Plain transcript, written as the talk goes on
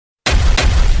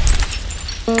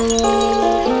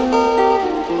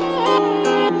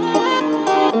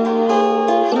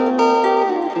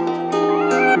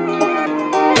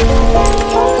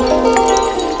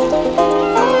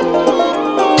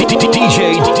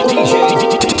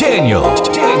Daniel.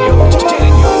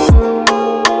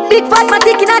 Big fat man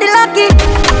taking out the lucky.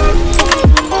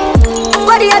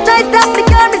 What you try to stop the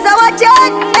girl, Mr. Watch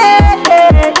it.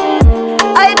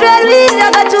 I dread weed, I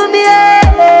got to me.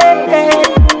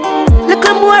 Look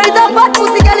at more is a fat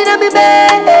pussy girl in me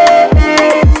bed.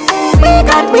 We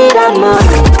got weed and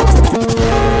money.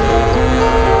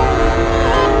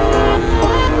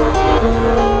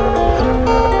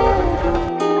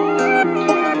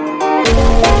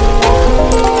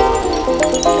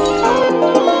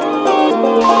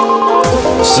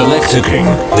 Selector King,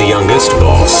 the youngest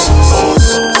boss.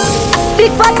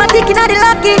 Big fat man taking out the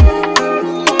lucky.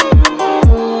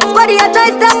 Squaddy, I try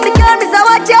to stop the girl, Mr.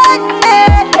 Watch it.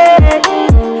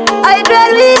 I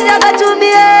dread weed, I got to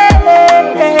me.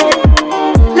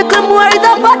 Look at more is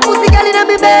a fat pussy girl in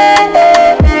me bed.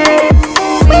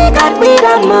 We got weed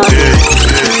and money.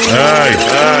 Aye.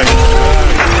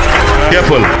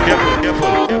 Careful.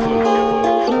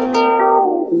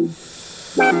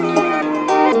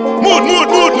 Mood.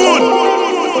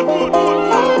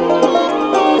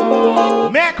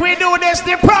 Make we do this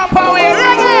the proper way.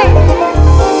 Ready?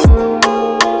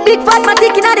 Big fat man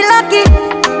taking out the lucky.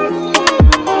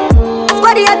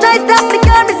 Squaddy, I try to stop the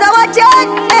girl, Mr. Watch it.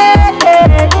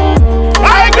 I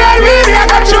got really, I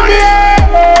got you.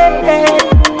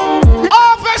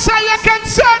 Officer, you can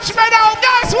search me now.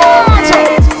 Guess what?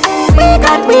 We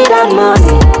got weed and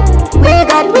money. We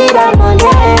got weed and money.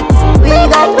 We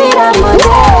got weed and money.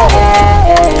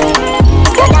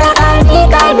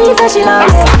 Call me, so she love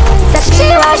me. So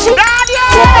she wash it.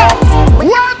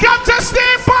 Welcome to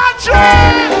Steve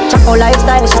Patrick. Chaco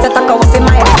lifestyle, she said talk off in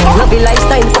my lovely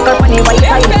lifestyle, fuck her funny white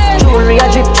tie. Jewelry a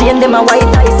drip, chain them a white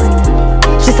ice.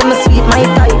 She said me sweet my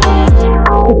type.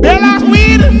 They like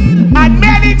weed and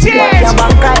meditate.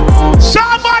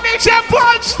 Somebody should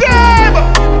punch them.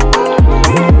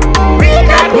 We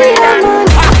got weed and money.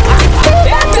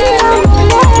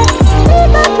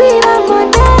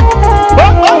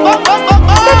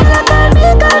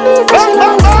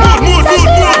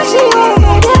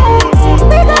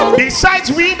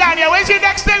 Besides weed, Daniel, where's the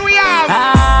next thing we have?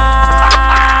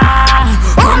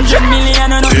 100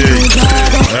 million and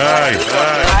Aye.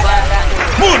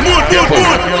 Mood.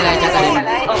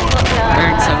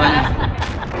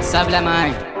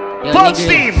 Full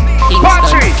steam.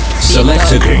 Patrick.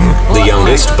 Selector King, the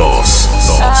youngest boss.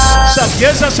 Some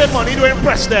years of some money to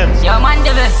impress them.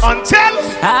 Until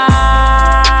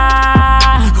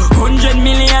 100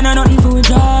 million and nothing to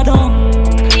draw down.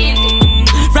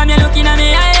 From you looking at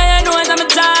me, I know I'm a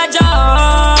charger.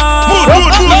 Mood.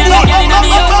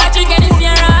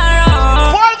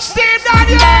 Full steam,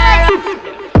 Daniel.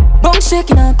 Bone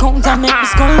shaking and count and make me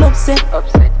skull upset.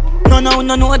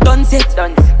 No, done set.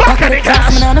 Back of the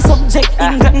class, man, on a subject.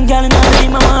 England girl in a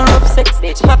name, I want rough sex.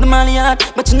 She pop the money hard,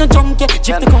 but she no drunk yet.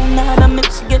 Drift the crown hard and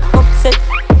make she get upset.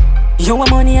 You want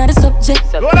money on the subject.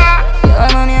 You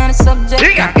want money on the subject.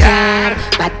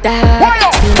 Bad dad,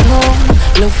 spin home,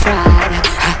 low fried.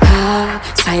 Ha,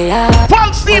 sayad.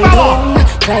 Full steam,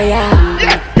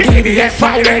 Baby, get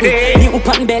fire ready. New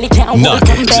open belly, can't walk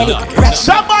on belly.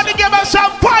 Somebody give us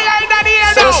some fire in the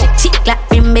air now. So she chick like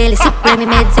brim belly, sip when me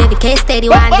meds every case steady.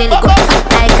 One jelly go fat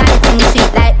like anything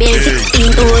sweet like berry.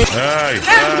 16 to it.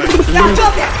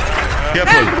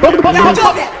 Careful.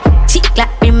 Chick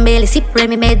like brim belly, sip when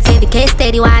me meds every case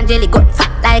steady. One jelly go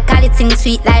fat like anything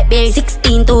sweet like berry.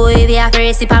 16 to it. We have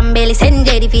a sip and belly. Send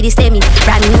jelly for the semi.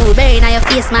 Brand new berry now your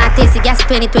face, my tasty gas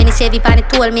 2020 Chevy. Pan it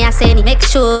told me I send it. Make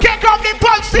sure. Kick off the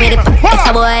pulse. It's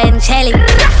a boy and Shelly.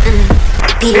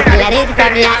 People are ready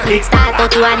from the athlete. Start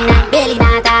out to 1 belly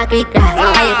not a quick grass.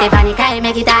 I hit the panic, I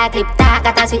make it a clip. Talk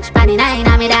at a switch pan in 9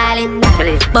 I'm darling.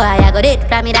 Boy, I got it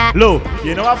from me that. Look,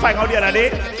 you know what I found out the other day?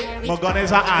 Morgan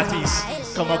is an artist.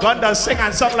 Come Morgan does sing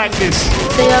and something like this.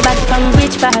 So you're back from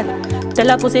which part? Tell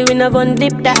a pussy we never gun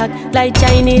dip dog. Like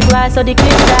Chinese why so the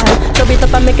clip dog. Chop it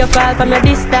up and make you fall from your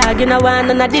disc dog. You know one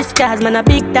on a discharge, man a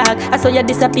big dog. I saw you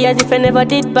disappear as if I never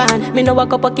did ban. Me no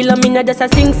walk up a kilo, me no just a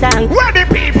sing song. Where the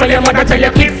people for your mother tell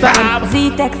you keep fam.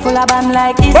 Z-Tech full of bam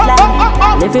like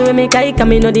Islam. If you with me kike,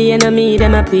 me know the enemy.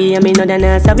 Them a pray and me know they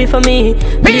not sorry for me.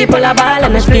 People a ball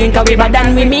and a screen, cause we bad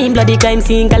than we mean. Bloody crime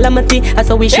scene calamity. I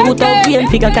saw we shoot out game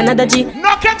figure Canada G.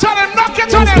 Knock it on him, knock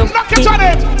it on him, knock it on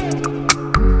him.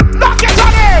 Knock it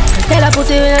on him. Tell a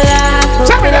pussy we no laugh.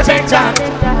 Tell me the same time.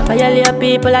 Violate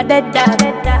people are dead dog.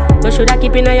 You shoulda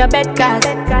keep in your bed cause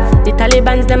the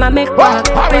Talibans them a make walk.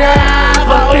 We no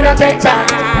laugh, we no take talk.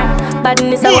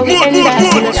 badness how we end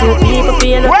us. We no show people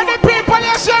feel. When the people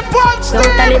is your punch, no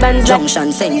Taliban's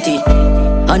junction senti.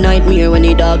 A nightmare when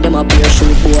the dog them a bear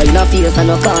shoot boy in a face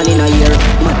and a can in a ear.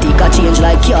 Matika change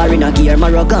like car in a gear,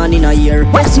 Moroccan in a ear.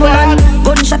 Westmoreland,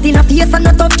 gunshot in a face and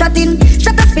a tough chatting.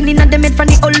 Shut up spinning at them head from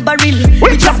the old barrel.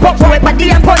 We chop up boy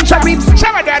body and punch a ribs.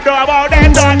 Some of that know about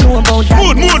that. Don't know about that.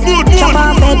 Mood. Chop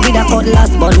off head with a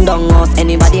cutlass, bun down us.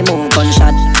 Anybody move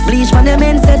gunshot. Bleach from the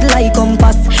men set like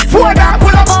compass. For that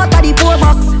pull up out of the poor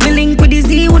box. Me link with the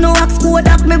Z, who no ask code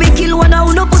up. Me we kill one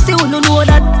who no pussy, who no know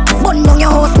that. Bun down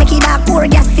your house, make it a poor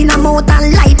gas in a mouth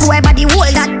and light whoever the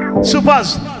hold that.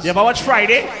 Supers, you ever watch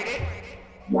Friday?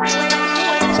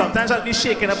 Sometimes I'll be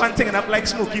shaking up and taking up like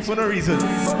Smokey for no reason.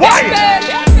 Why?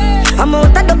 I'm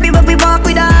out of the people we walk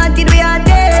with a haunted, we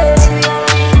haunted.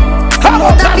 I'm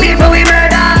out of the people we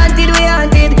murder haunted, we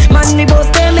haunted. Man, we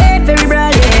both them very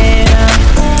bright.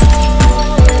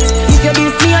 If you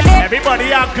diss me, you're dead. Everybody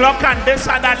have Glock and this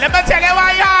and that. Let me tell you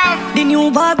what you have. The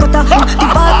new ball cutter, the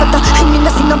ball cutter. I mean,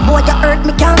 I see no boy, you hurt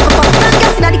me, can't cover. Can't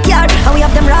gas in the car, and we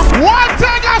have them rasp. One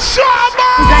thing I show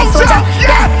man. It's like soldier,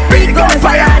 yeah. Big gun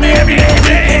fire on every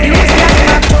day. The whole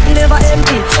sky truck never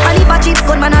empty. And if a cheap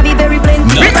gun, man, I be very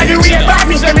plenty. Everybody real bad,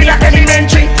 me send me a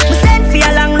elementary. We send for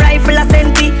a long rifle, a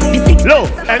senti.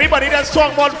 Look, everybody that's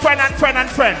talking about friend and friend and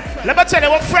friend. Let me tell you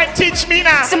what friend teach me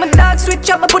now. See my dog switch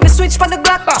up, I put the switch for the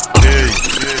Glock. Hey.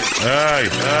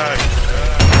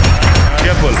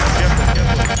 Careful.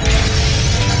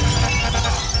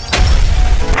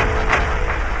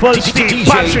 Full speed,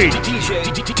 battery.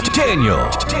 Daniel.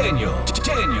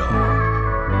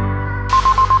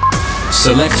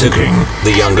 Selector King,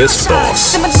 the youngest boss.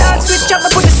 See my dog switch up, I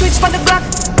put the switch for the Glock.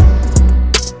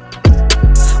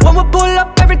 When we pull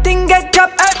up, everything get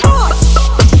dropped.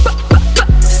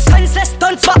 Senseless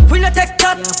stunts back, we no take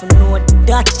that. You know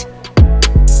that.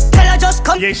 Tell her just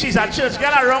come. Yeah, she's at church.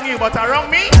 Girl, I wrong you, but I wrong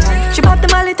me. She bought the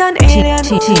mallet and alien.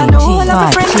 I know all of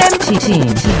my friends them.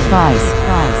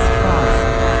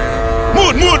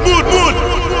 Mood.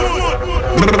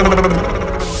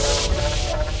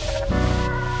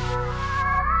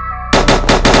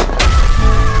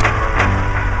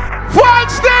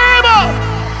 What's them?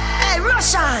 Hey,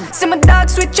 Russian. See my dog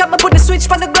switch up, I put the switch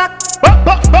for the Glock.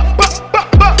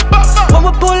 When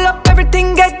we pull up,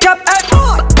 everything get dropped.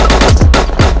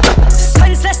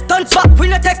 Senseless stunts back, we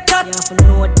no take that. You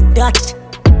know that.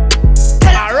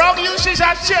 I wrong you, she's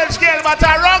a church girl, but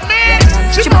I wrong me.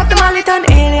 She bought the mallet and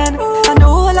alien. I know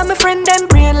all of my friends them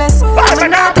brainless. I'm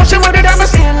not touching with it, I'm a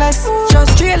stainless.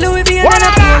 Just straight Louis V and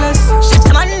a peerless. Shit,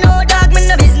 man, no dog, man,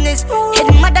 no business.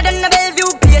 Head madder than a Bellevue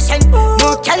patient.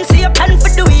 No can see a plan for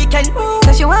the weekend.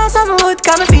 Cause you want some wood,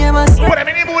 come famous. Put them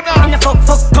in the mood now. I'm the fuck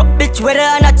up bitch, whether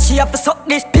or not she have to suck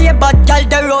this pay. But y'all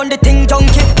they run the thing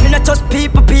junkie. Me not just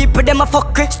people, them a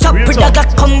fuck it. Stop with that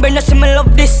got come, bring us me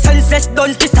love this. Senseless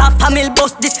dons, this half family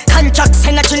boss this. Contract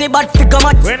send a trini bad figure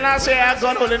match. When I say I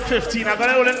got all in 15, I got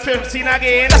all in 15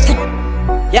 again.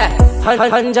 Yeah,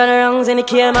 100 rounds in the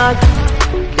K-Mag.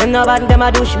 Them no bad, them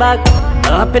a douchebag.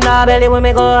 Up in our belly when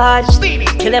we go hard. Steamy.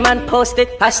 Kill them and post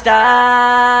it,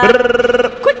 hashtag.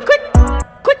 Quit.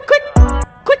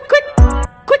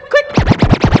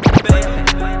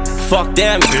 Fuck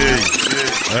them.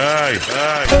 Hey.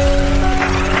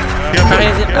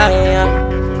 Rise it higher.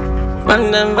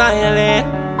 Run them violent.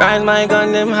 Rise my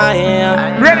gun them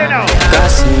higher. Ready now.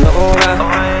 Casanova.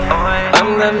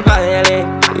 I'm them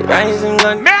violent. Rising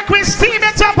gun. Make we steam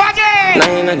it up again.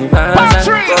 995.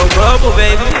 Go global,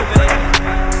 baby.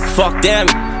 Fuck them.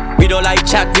 We don't like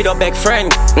chat, we don't beg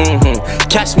friend.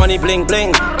 Cash money bling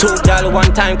bling. 2 dollar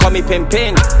one time, call me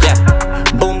pimpin'. Yeah.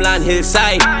 Boomland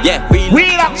hillside. Yeah, we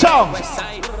up tongue.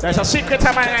 There's a secret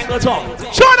to my angle tongue.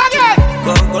 Show it again.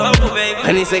 Go global, baby.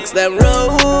 26 them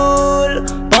roll.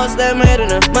 Bust them head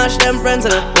in a mash them friends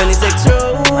in a 26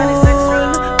 roll.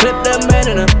 Clip them head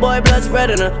in a boy blood spread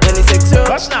in a 26 roll.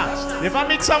 What's now? If I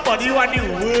meet somebody who want the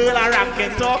world around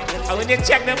can talk, I will just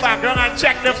check the background and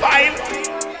check the file.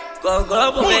 Go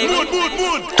global, baby.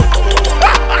 Mood.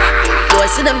 Boy,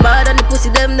 see them bad and the pussy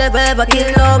them never ever kill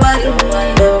nobody.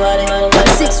 Got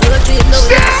 6 road trip, no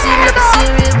we never see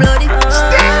real bloody.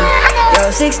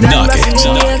 Yo, 6 times back in the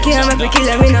year, can't make me kill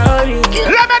them in a hurry.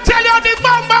 Let me tell you the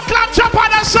bomba clap chop on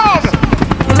the song.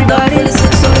 Everybody listen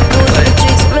to the tools and the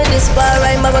tricks. Me this far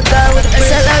right, my car with the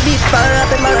press. I beat power up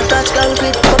and my touch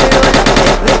concrete. Come roll up,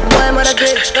 make boy mother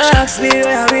great. Ask me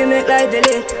where we make like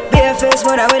delay. Bare face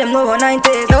mother with them no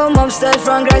 90s. No mom style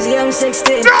from Gracie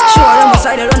M16. Sure I'm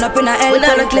beside the run up in a L. We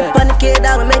never clip on the kid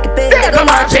down, we make it pay. They go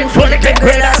marching fully, get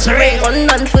great as a rain. One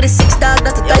none for the 6 dog,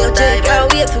 that's a tire check. Can't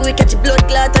wait for we catch a blood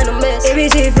clot and a mess.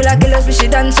 ABC feel like killers, we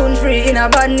should dance on free. In a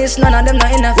badness, none of them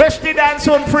not enough. Where's the dance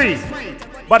on free?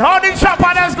 But how did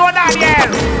Chapadas go down here?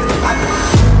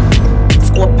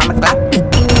 Scope on my clap.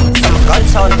 Some gun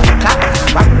sound on the clap.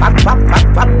 Wap, wap, wap, wap,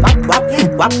 wap, wap,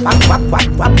 wap, wap, wap, wap,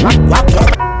 wap, wap, wap,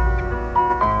 wap.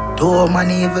 Do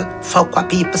man evil, fuck what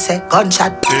people say,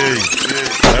 gunshot. Hey.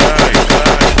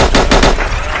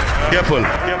 Careful.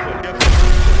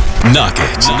 Knock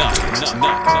it.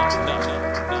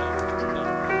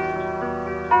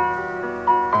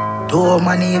 Do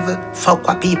man evil, fuck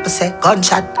what people say,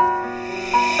 gunshot.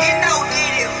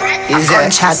 Is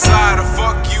gunshot. Side the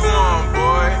fuck you on,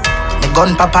 boy? The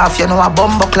gun pop off, you know a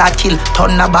bumbo clot kill.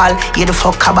 Turn the ball, you the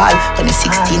fuck a ball. When the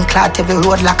 16 clot, every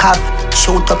road lock up.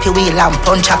 Shoot up your wheel and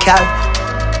punch a car.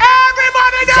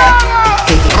 Everybody down!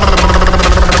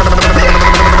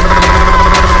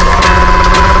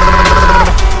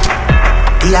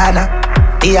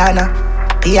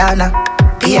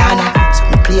 Piano. So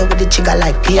me play with the trigger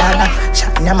like piano.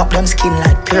 Shot them up them skin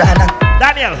like piranha.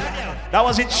 Daniel, that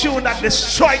was a tune that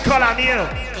destroyed Colin here.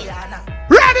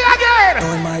 Ready again!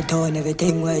 On my tone,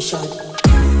 everything was shot.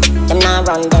 Them now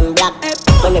run them black.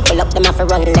 When we pull up, them have to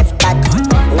run left back.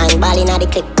 9 ball in the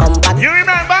click, come back. You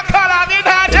remember Colin in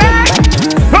that day?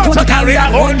 How to carry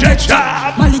a 100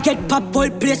 shot. Molly get pop, ball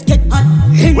place get hot.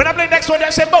 When I play next one,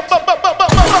 they say bop.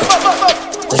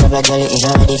 Push up your jolly, is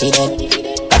already fitted.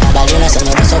 Papa Baluna, so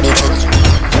never so big.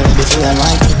 Ready to run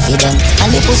one kick for them.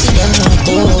 And the pussy them me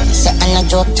too. Say I'm not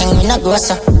joke, thing we not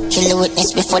gross up. Kill the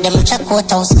witness before them reach a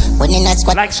courthouse. When in that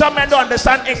squad. Like some men don't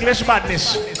understand English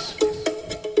madness.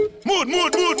 Mood.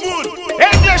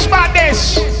 English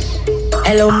madness.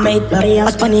 Hello mate, I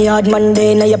spun hard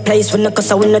Monday. Now your place when the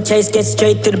cause I win the chase. Get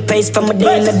straight to the pace from a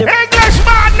day in the English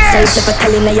madness. Say if I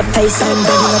tell you your face, I'm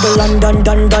begging of the London,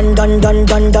 dun.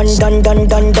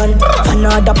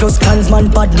 Fanada plus clansman,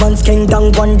 bad man's king,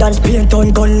 down one dance, paint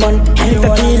on gunman. And if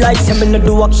I feel like sending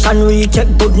do action, recheck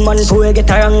good man, so we get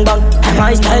a wrong bang.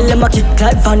 My style, them a kick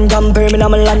like Van Damme,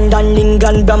 Birmingham, London,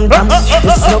 England, Brampton.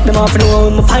 Listen up them off, know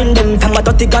I'ma find them. From a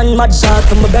 30 gun, mad shot,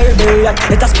 from a berry.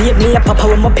 Let us speed me up, papa,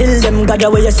 when I pill them. God,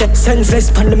 away you say, senseless,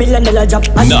 pan the $1 million job.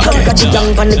 I see how I got the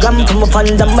young, pan the gram, from a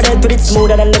fans, I'm ready to it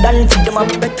smoother than the dance, fit them up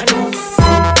better know.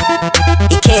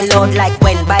 He came loud like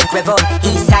when bike revo.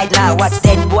 East side now, what's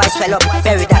dead boy swell up,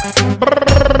 bury that.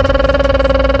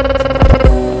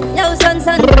 Yo, son,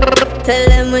 tell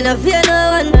them we no fear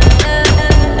no one.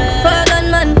 Fallen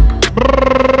man,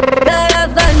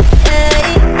 caravan,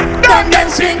 hey. Gun them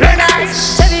swing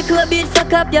nice. Cherry cool beat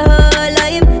fuck up your whole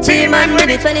life. T-man with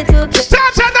it 22.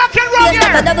 Start to knock and roll,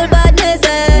 yeah. A double badness,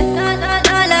 eh.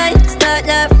 No lie, start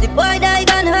laugh. The boy die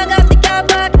gun hug up the car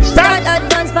park. Start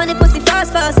advance, funny pussy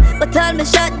fast. But all me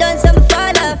shot done, so me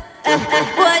fall off.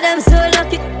 Boy, them so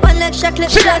lucky. One leg shot clip,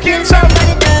 shot kill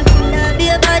somebody there. Be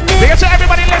a bad name. Because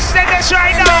everybody listening this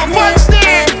right now. What's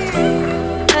this?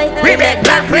 We make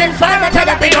black real fun to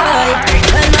the big boy.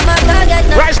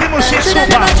 Rise the machine super.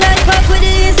 Shoulda never tried fuck with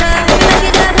this. Make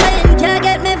it that high, can't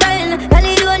get me fine.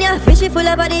 Caledonia, fishy full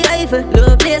of body rifle.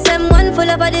 Low place, M1 full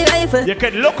of body rifle. You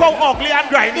can look how ugly and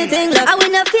grimy. I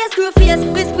win a face, screw face.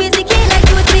 We squeeze the key like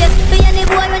toothpaste. Me and the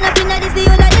boy run up in this, the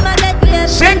whole of them a get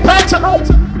placed. Simple.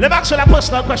 Let me ask you a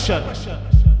personal question.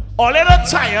 A little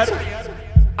tired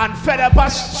and fed up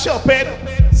of shopping,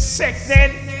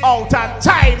 sickening, out and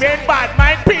timing, bad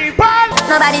mind people.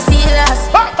 Nobody serious.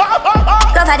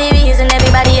 Love for the reason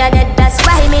everybody are dead. That's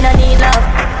why me no need love.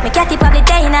 Me catty probably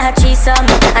day in a threesome,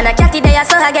 and a catty day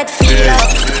so I get feel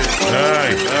love.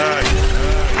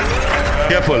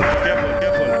 Careful.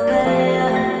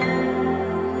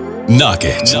 Knock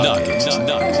it.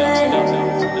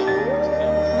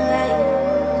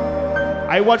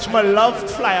 I watch my love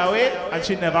fly away and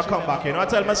she never come back. You know I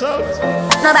tell myself?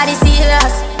 Nobody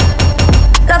serious.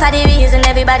 Love for the reason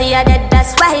everybody are dead.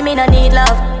 That's why me no need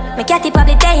love. Me catty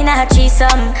probably day in a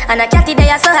threesome, and a catty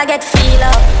day so I get feel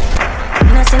love.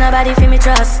 Me no see nobody feel me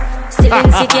trust. Still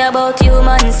insecure about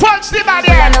humans. Punch the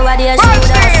body. I know what they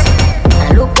shoot us.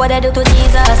 And look what they do to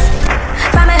Jesus.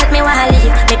 Family help me wanna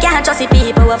leave. Me can't trust the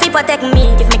people who fi protect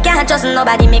me. If me can't trust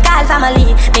nobody, me call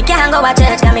family. Me can't go to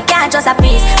church, cause me can't trust a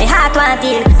priest. Me heart want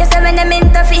heal. You say when them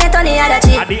interfere on the other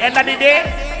cheek. At the end of the day,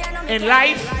 in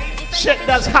life, shit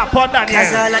does happen, Daniel.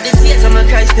 Cause all of the tears of my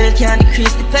cry still can't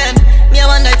decrease the pain. Me I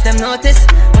wonder if them notice.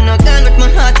 When I gone with my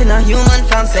heart in a human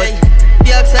form, say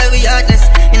the outside we heartless.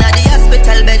 In the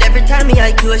hospital bed every time me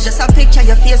eye close, just a picture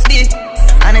your face be.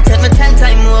 And it take me 10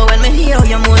 times more when me hear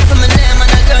you more from my name and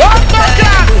a girl.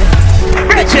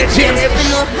 Richard James. Me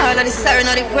know all of the sorrow,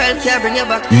 now the world can't bring you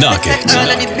back. Knock it. All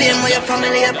of the pain where your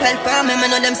family a pelt for me. Me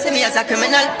know them see me as a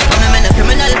criminal. I'm a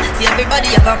criminal. See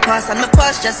everybody have a past, and my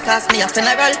past just cost me a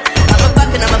funeral. I'm a back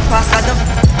and I'm a past, cause I'm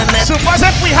So as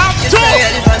if we have to.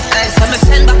 I'm a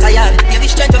send back a yard. Baby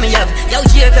straight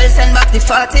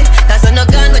 40. Cause I'm not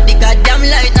gone with the goddamn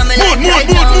light. Now my life right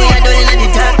now, we are doing in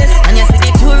the darkness. And you see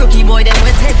the two rookie boy, them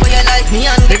will take for your life, me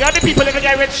and they got the people in the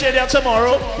guy with shit there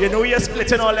tomorrow. You know you're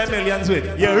splitting all them millions with.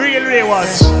 You real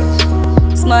ones.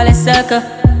 Smallest circle,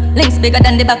 links bigger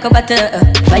than the back of a turtle.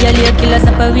 Violate killers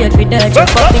separate with dirt.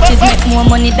 Fuck bitches make more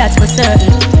money, that's for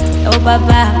certain. Oh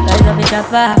papa, rise up with a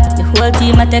pop. The whole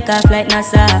team a take off like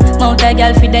NASA. Mount a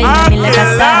girl for the me like a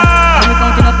star. And we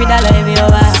counting up with a live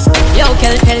over. Yo,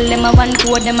 tell them a one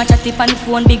code. Them a chatty pan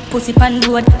phone, big pussy pan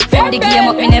road. Friend the game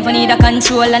up, me never need a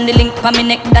control. And the link pa me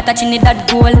neck, that a chinny that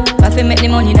goal. If I make the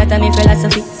money, that a me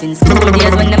philosophy. Since school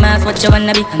days when them ask what you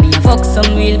wanna be, and me a fuck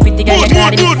some real pretty girl, you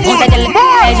carry me. Mount a girl,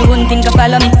 you wouldn't think of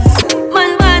follow me.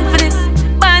 Man, born for this,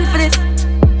 born for this.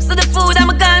 So the food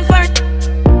I'm gone for it.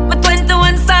 But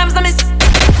 21 Psalms I miss.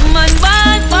 Man,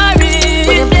 born for it.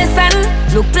 With the blessing,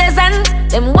 look pleasant.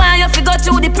 Them why you fi go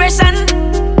through depression.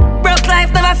 Broke life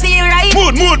never feel right.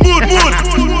 Mood.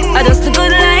 I just a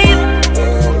good life.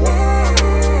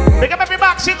 Pick up every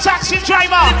boxing taxi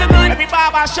driver. Every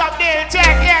barber shop there,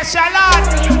 take yes, salon.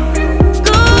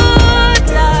 Good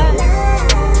life.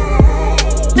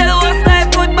 Tell us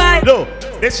life goodbye. No,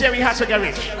 this year we had to get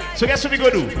rich. So guess what we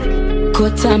gonna do?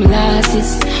 Cut time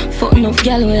losses. Fuck enough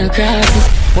gal with a crosses.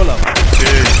 Pull up.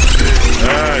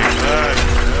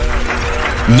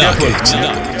 Knock it.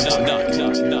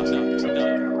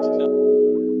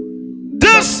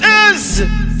 This is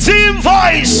Team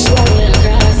Voice.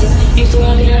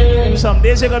 Some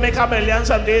days you're gonna make a million,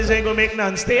 some days you ain't gonna make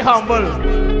none. Stay humble.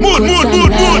 Mood.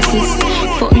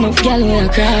 Fuck enough gal with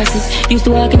a crosses. Used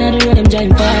to walk in the road, them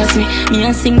driving past me. Me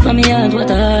and sing from me heart, what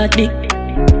a heartbeat.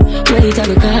 Wait, it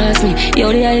go cost me.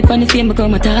 Yo, the hype and the fame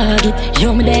become a target.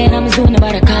 Yo, me there and I'm zone,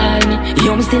 nobody call me.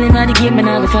 Yo, me still in the game, and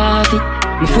I go forfeit.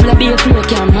 Me full of beer flow,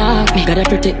 can't mark me. Gotta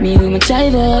protect me with my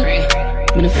driver.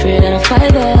 I'm afraid that I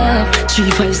fight up.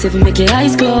 357 make your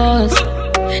eyes close.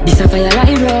 This a fire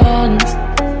I runs.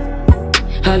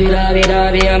 Hobby,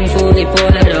 I'm fully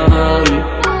pulled down.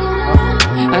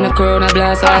 And a corona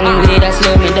blast on the way that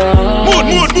slow me down.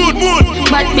 Mood.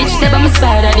 Bad bitch step on my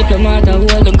side, a diplomat and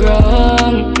hold the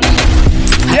ground.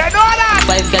 You know that?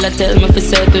 5 gala tell me to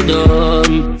settle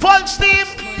down. Full steam,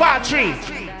 part 3.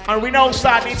 And we now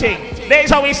start the thing. This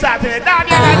is how we start it.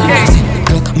 Daniel and King.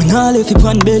 Me nah left it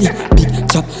on belly. Big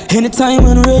chop, anytime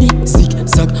when ready. Sick,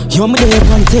 suck, yo me there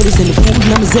on the telly. Send the food in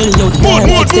my zelly, yo the boy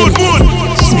like telly.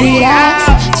 Sweet ass,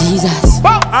 Jesus.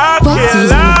 Fuck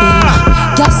tease me baby.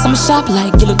 Got some sharp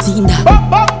like guillotine.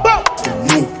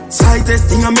 Slightest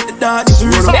thing I make the dog this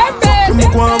run up. Fuck me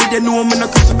go on with you know me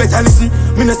not cut to better listen.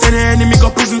 Me not send the enemy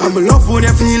go prison. I'm a love for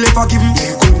them feel if I give him.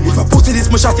 If I put it this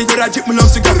much shot it, I drip me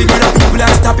love to grab it. Got people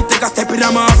that stop it, take a step in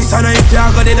my office. And if you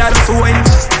got it, that's so wine.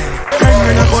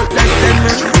 When I got like 10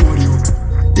 men.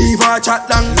 Diva chat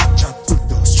long.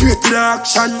 Straight to the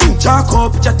action. Jack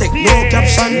up, just take no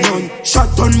caption.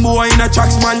 Shot on boy in a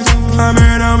tracks man. I'm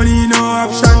in a money, no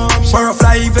option. For a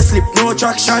fly if you slip, no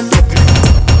traction.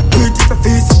 Pretty for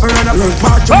face, for another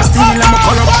march on the steel, I'm a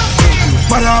color.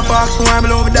 Mother box, so I'm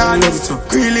love down.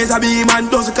 Green laser beam and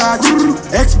dozen cards.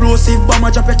 Explosive bomb, I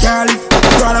drop a car lift.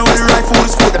 Brother with the rifle,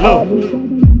 scoot.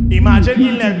 Imagine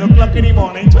 11 o'clock in the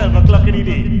morning, 12 o'clock in the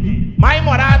day. My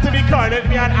mother had to be calling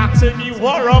me and asking me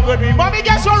what wrong with me. Mommy,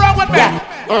 guess what wrong with me?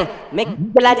 Make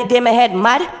the lady day my head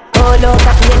mad. Oh, look,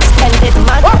 I extended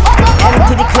mad.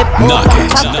 Empty the clip, knock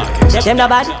it. Them no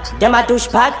bad, them a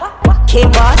douchebag. Came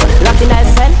boss, locked in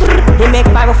Nelson. He make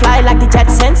barrel fly like the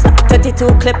Jetsons. 32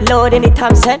 clip load in the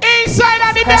Thompson. Inside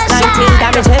of the Press best 19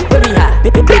 damage him. Where we at?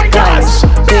 Big guns,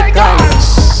 big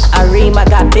guns. Arima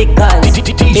got big guns.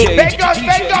 Big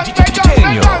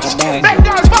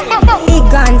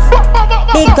guns.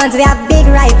 Big guns, we have big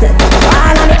rifles.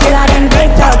 All on the killer, them big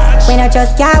dogs. We not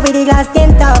just car with the glass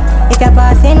tint up. If you're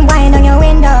passing wine on your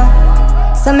window,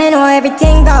 so me know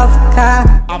everything go.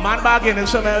 A man bag in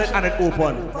somewhere and it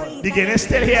open. The game is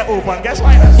still here open. Guess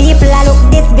why? People are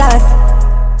look disgust.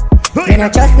 Me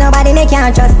not trust nobody, me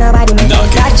can't trust nobody. Me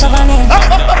don't God cover me.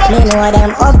 Me know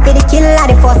them up for the killer,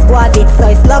 the first go of it. So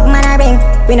it's lug man a ring.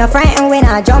 We no frightened, we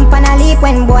not jump and a leap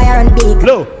when boy are on beat.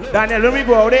 Look, Daniel, when we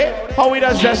go out there, how we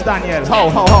does dress Daniel?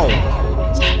 How?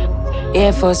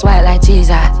 Air Force white like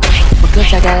Jesus.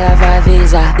 Because I got a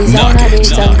visa. Designer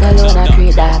this and cologne I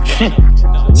create that.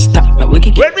 Stop my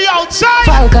wicked. When we outside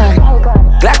Falcon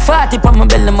Glock 40 pa my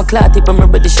belly, my clot tip.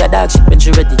 I'm ready, shot dog shit when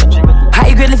she ready.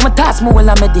 High grade lift my task, more while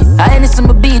I'm ready. I ain't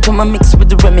some beat when I mix with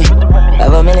the Remy.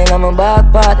 Have a million on my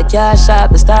back part, the cash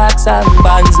out, the stocks and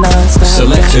bonds non-stop.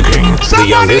 Selector King, the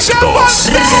youngest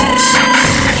boss.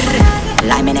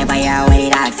 Like me never hear what the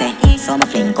dog say. So my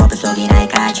fling couple slug in a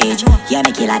cartridge. Yeah,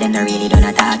 me kill them, they really do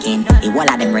not talking. The whole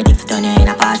of them ready for turn you in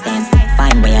a past tense.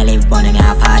 Find where you live, burn in your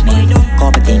apartment.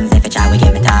 Couple things if you try, we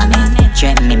give it torment.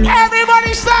 Threaten me.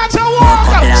 Everybody start to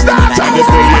walk. Start to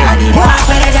walk. Walk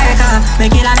with a jerk off. Me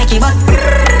kill and make it bust.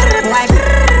 Wipe.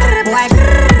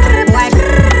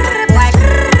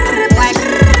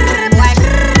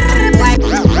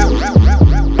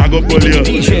 I go pull you.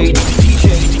 DJ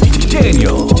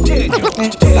Daniel.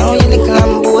 Now you the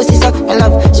Lambo, sister, I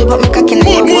love. She put me cock in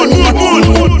your hole.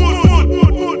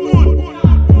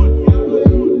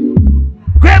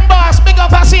 Grand boss, big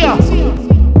up us here.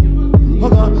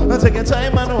 Hold on, take your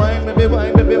time and wine, baby,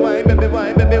 wine, baby, wine, baby,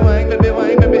 wine, baby, wine, baby,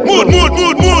 wine, baby. Mood.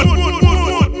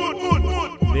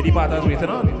 Lady partners waiting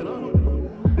on.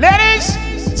 Ladies,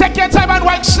 take your time and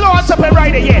wine slow and up and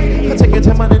right again. Take your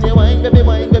time and wine, baby,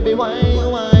 wine, baby, wine,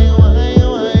 wine, wine,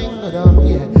 wine, go down,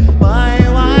 yeah. Wine,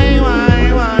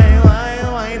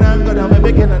 and go down, baby,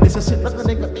 again, and this is it, not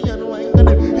gonna get me and wine,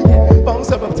 gonna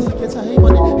bounce up, take your time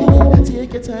on it,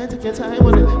 take your time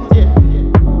on it, yeah.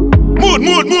 Mood.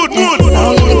 Now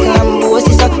you the Lambo,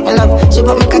 sister, I love. She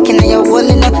put me cock in your hole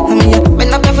in up. I mean, you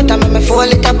bend up your foot and make me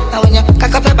fold it up. And when you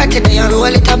cock up your body, then you roll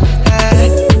it up.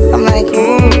 I'm like,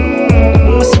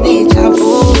 must be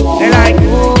Javu. They like,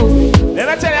 let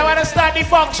me tell you, I want to start the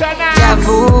function now.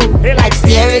 Javu, they like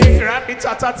steering. Grab the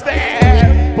tots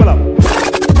there. Pull up.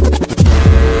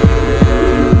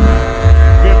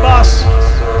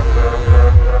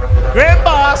 Great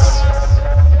boss.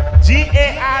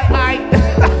 G-A-R-I.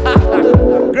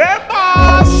 Great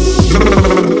boss.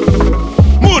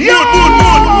 Mood.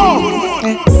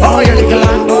 Oh, you're the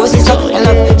Lambo, sister, I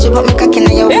love. She put me cock in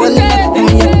your hole in up. I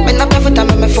mean, you bend up your foot and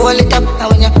make me fold it up. And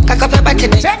when you cock up your body,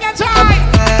 then take your time.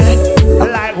 I'm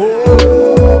like,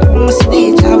 must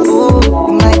be Javu.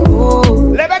 I'm like,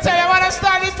 let me tell you, I want to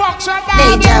start this function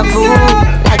now. Deja vu,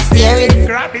 like steering.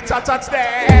 Grab the tots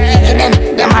there.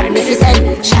 Them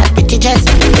magnificent. Shot pretty dress,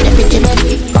 with a pretty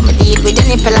breast. Come and deal with the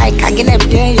nipple like hugging them.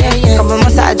 Yeah. Come and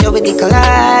massage you with the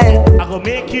collide. I go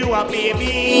make you a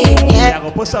baby. Yeah. I go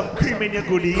put some cream in your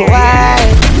goodie. Why,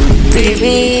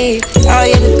 baby? Oh,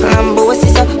 you the Lambo,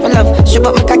 sister, I love. She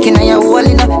put me cock in your hole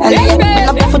in up. And you bend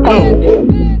up your foot.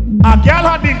 A girl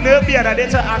had the nerve the other day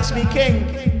to ask me, King,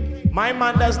 my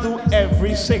man does do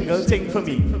every single thing for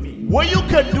me. What you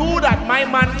can do that my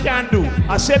man can't do?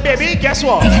 I said, baby, guess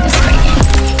what?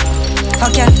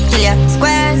 Fuck ya, kill ya,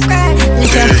 square,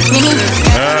 listen, mini.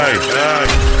 Hey.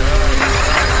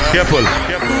 Careful.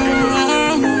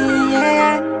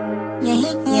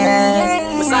 Yeah.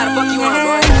 What's the fuck you want,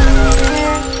 boy?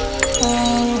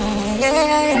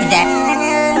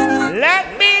 Let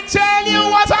me tell you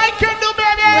what I can do, baby.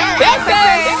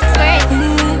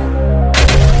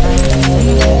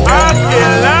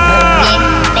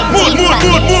 Mood.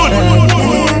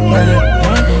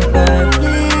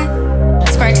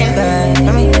 Squirting.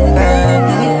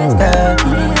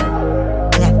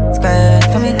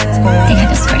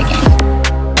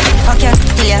 Fuck ya,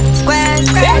 kill ya, square,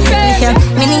 if you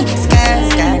mini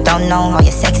skirt. Don't know how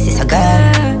your sex is a girl.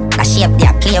 I shape they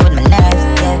play with my nerves.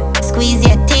 Yeah. Squeeze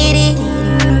your titty.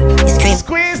 You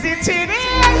Squeeze the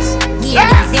titties.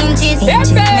 Yeah, inches.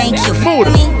 Make you feel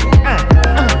me.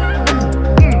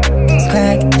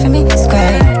 Square, for me,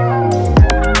 square.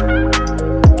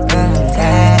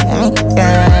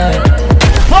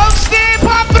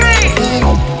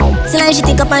 Still she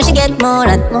take up and she get more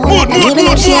and more. Even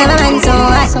if she have a man so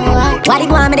hot. What it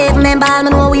want me to remember? I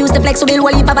know we used to flex so we'll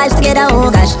wall heap of vibes together. Oh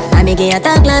gosh, I make it a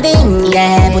talk loving.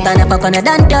 Yeah, put on a fuck on a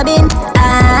done clubbing.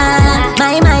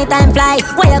 My time fly.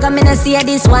 Why you coming to see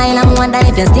this while I'm wondering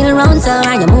if you're still around, so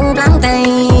are you move long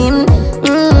time?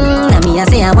 I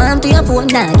say I want to your phone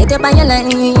now, get up on your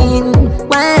line.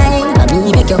 Why? I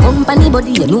mean make your company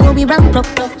body, you know we ramp up.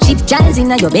 Shift jazz in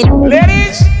your bed.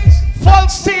 Ladies,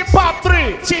 False Team Pop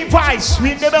 3, Team Vice,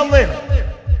 we in the building.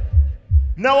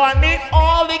 Now I need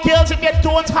all the girls if you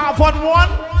don't have one.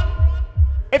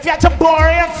 If you have to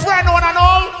borrow your friend one and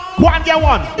all, go and get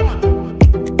one.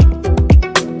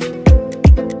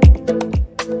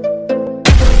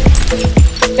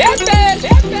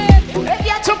 If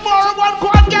you have to borrow one, go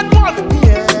and get one.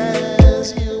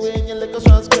 Yes, you in your little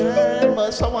short skirt,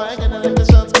 but so why get a little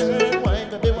short skirt? Why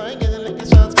baby, why get a little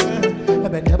short skirt? I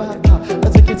bet you back up,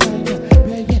 let's take your time.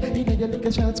 Yeah, you got your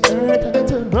little short skirt.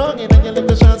 Turn wrong, you got your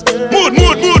little short skirt. Mood.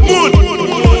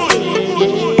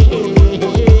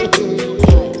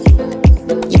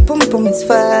 Your pum pum is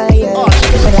fire. But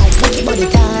like make your body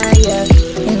tired.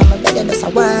 You know my bed does a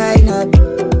wine up.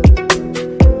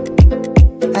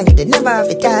 And you did never have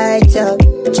it tight up.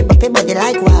 Chip up your body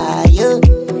like wire.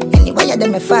 Anyway, you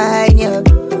done me fine, yeah.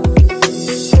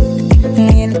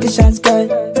 You look at shots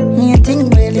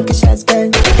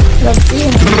Love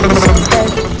seeing it.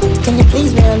 Can you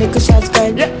please wear a little short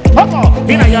skirt? Yeah, come on.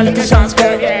 You know your little short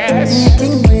skirt, yes.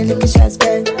 Thing with a little short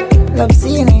skirt. Love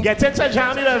seeing it. Get into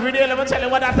Jamie every day. Let me tell you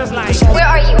what that is like. Where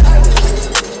are you?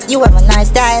 You have a nice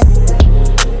style.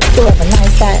 You have a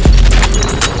nice style.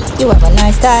 You have a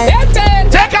nice style.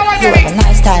 Take a one, you have a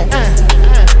nice style.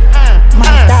 My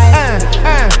style.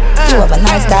 You have a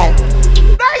nice style.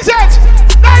 Nice it!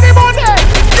 90 more day!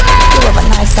 You have a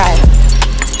nice style.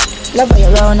 Love how you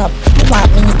round up. You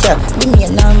want me to give me a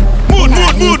number. Mood. I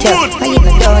eat a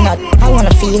donut. I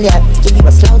wanna feel ya. Give you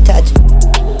a slow touch.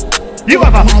 You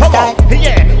have a nice style.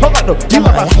 Yeah, hold on. You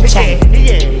have a nice style.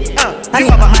 I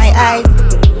need my eyes.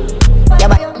 Yeah,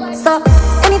 but So,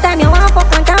 anytime you want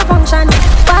fuck and can't function,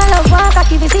 ball of walk, I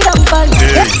give you see them fun.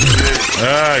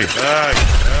 Aye.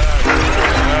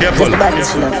 Careful.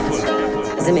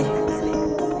 Is it me?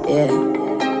 Yeah.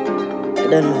 I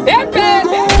don't know.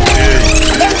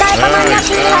 Them type of man you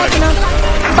feel like, you know.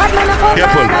 Bad man, I fuck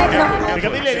Careful. right now.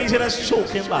 Because the ladies are just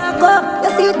choking back. Go, you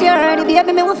see you care already,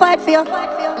 baby, me will fight for you.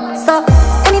 So,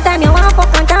 anytime you want fuck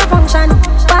and can't function,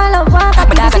 ball of walk, I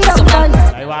give you see them fun.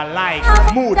 I want like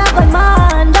mood. That good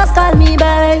man, just call me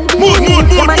baby. Mood.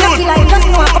 The man you feel like just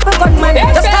know a couple gunman.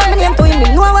 Just call me name to him,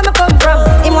 know where me come from.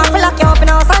 Him want to lock you up in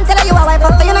house and tell you a wife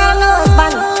up, you know no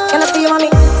husband. You know see you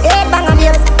mommy, 8 bang on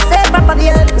bills, 7 proper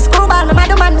bills. Screwball, me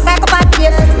mad man, me psychopath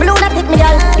bills. Blue not take me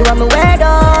girl, you want me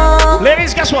weirdo.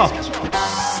 Ladies, guess what?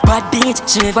 Bad bitch,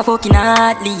 she never fucking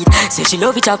hard lead. Say she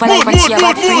love it all her life and she a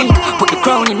bad freak. Put the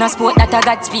crown in a sport that I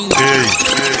got speed.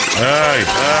 Aye.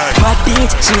 Bad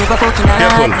bitch, she never fucking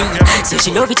hard lead. Say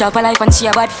she love it all her life and she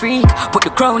a bad freak. Put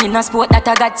the crown in a sport that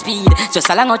I got speed. Just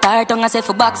along out her tongue and say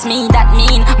for box me, that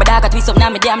mean. My dog a twist up now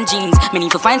my damn jeans. Me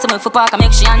need to find someone for park and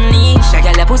make she unleash. That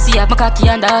girl a pussy up my cocky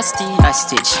and a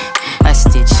stitch.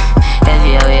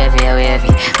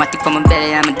 Heavy. My tip on my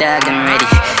belly and my dog I'm ready.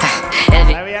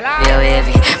 Heavy.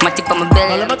 My tip on my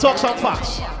belly. Let me talk some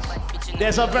facts.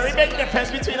 There's a very big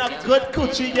difference between a good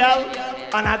coochie girl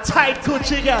and a tight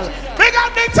coochie girl. Big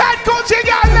up the tight coochie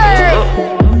girl,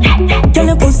 Girl,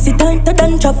 your pussy tighter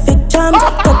than traffic jam.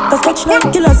 Cut the stretch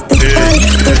like killer stick by.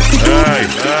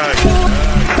 Aye.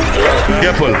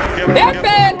 Careful.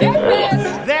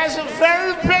 There's a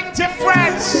very big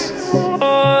difference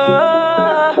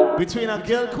between a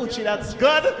girl coochie that's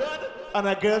good and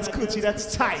a girl's coochie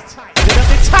that's tight. They're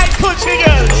the tight coochie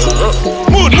girls.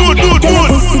 Mood. Girl, your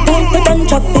pussy tighter than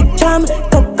traffic jam.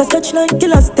 Cut the stretch like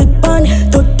killer stick by.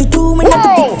 32 minutes a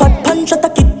big fat punch. Shot a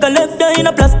kick a left eye in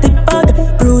a plastic bag.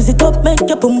 Bruise it up, make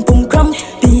your pum cramp.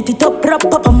 Beat it up, rap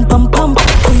pam.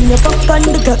 Pull your fuck on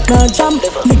the gut now jam.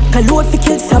 Make a load for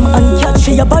kill Sam and catch.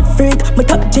 She a bad freak. My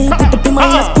top J put up in my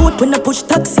ass boot when I push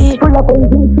taxi.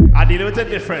 I deal with it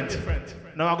different.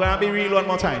 Now I'm gonna be real one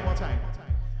more time.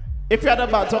 If you're the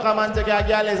bad talk a man to get a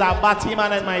girl is a batty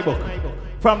man in my book.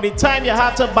 From the time you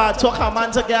have to bad talk a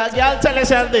man to get a girl, tell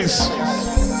yourself this.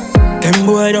 Them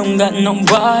boy don't got no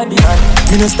body.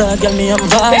 Me no start, girl, me am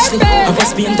vastly. Have a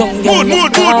spin tongue, girl, me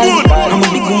am body. I'm a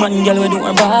big woman, girl, we do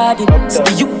her body. So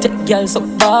you take girl so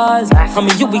balls. I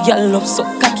mean, you be girl love so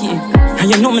cocky. And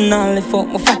you know me now, lift up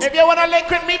my fat. If you wanna link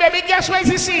with me, baby, guess where's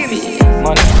the scene?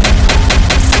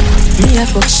 Me a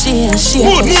fuck she and she a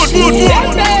fuck she.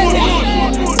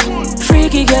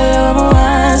 Freaky girl, I'm a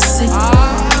wanna see.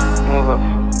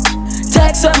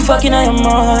 Text I'm fucking on your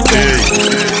mom.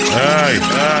 Aye.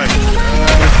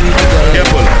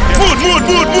 Careful. Mood.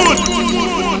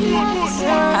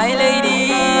 Hi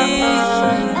ladies.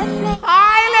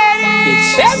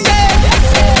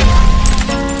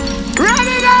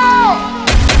 Ready now!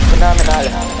 Phenomenal.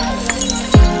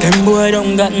 Them boy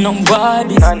don't got no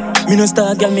body. Me no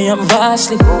start, girl, me am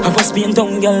vastly. Have a spin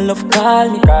tongue, girl, love call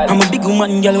me. I'm a big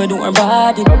woman, girl, we do her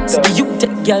body. So you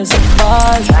take girl so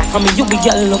balls. I mean, you be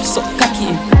girl love so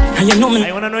cocky. And you know me.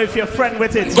 I wanna know if you're friend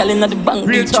with it. Girl inna the bank,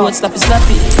 Real beat talk. you,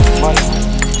 slappy.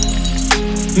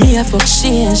 Me a fuck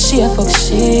she and she a fuck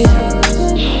she.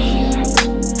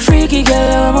 Freaky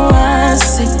girl, I'm a wanna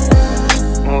see.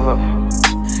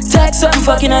 Text I'm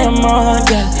fucking on your mom,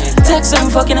 girl. Text I'm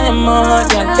fucking on your mom,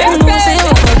 girl. You know say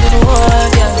you fucking the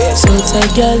world, girl. So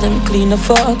tight, girl, them clean the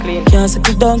fuck. Can't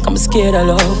settle down, I'm scared of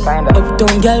love.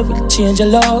 Uptown, girl, will change your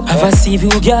love. Have a see you,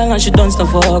 girl, and she done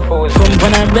stuff fuck. Come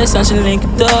on her breast and she link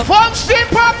it up. From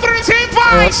Step Up 3 Team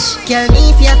Voice. Girl,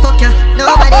 me if you fuck ya,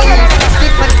 nobody else.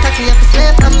 Split one cocky, you have to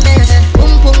slap from there.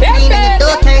 Boom, clean and you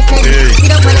don't carry sense. You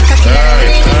don't want a cocky,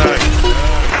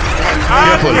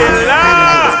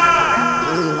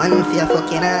 one if you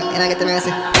fuck ya, and I get the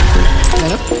mercy.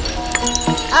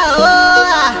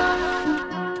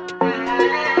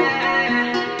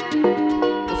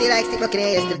 Feel like stick bucket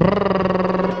ass.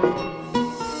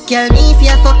 Kill me if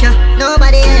you fuck you,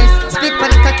 nobody else. Spit on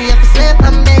the cocky, you fi slap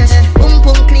and best. Boom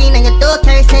boom clean and you don't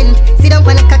carry scent. Sit down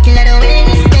on the cocky like the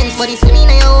wellness fence. Body swimming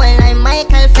in your well like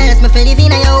Michael Phelps. Me feel live in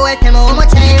your well, tell me how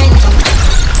much I rent.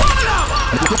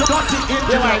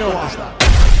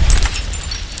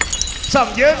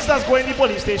 Some girls that's going to the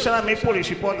police station and make police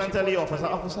report and tell the officer,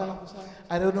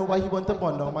 I don't know why you want to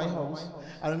burn down my house.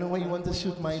 I don't know why you want to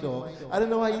shoot my dog. I don't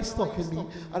know why he's stalking me.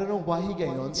 I don't know why he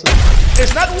getting on so.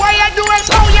 It's not why you do it, it's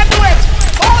how you do it.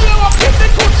 All you will keep the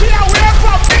coochie away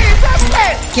from me, that's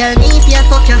it. Kill me if you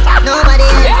fuck you, nobody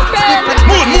else.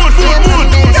 Boom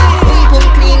boom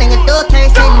clean and you don't carry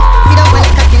scent. Sit down on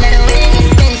the cocky like the wellness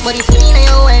fence. Body swimming in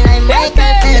your well like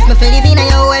Michael Phelps. Me feel live in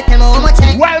your well, tell me how much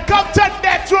I. Welcome to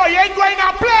Death Row, you ain't going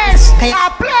a place. A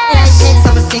place. Like this,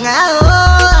 I'm a singer,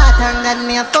 oh, thank God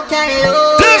me a fuck you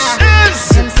alone. This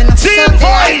is Team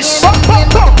Voice.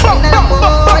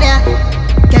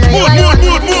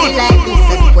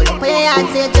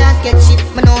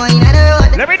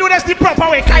 Let me do this the proper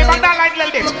way. Climb on that line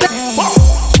like this.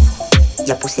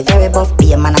 Your pussy very buff,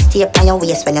 be a man a stay up on your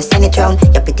waist when you send it round.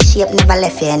 Your pretty shape never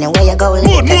left you anywhere you go.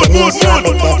 Later the news so I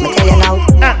bet me tell you now.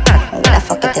 When I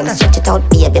fuck it, tell me stretch it out,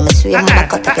 baby. Me swear, mama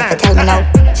cut it if you tell me now.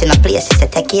 She no place, she say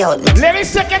take you out. Let me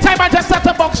second time I just start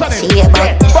to box on it. See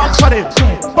about box on it,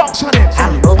 box on it.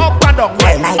 And boom, up and down.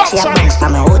 all night she a bounce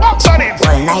from my hood. Box on it.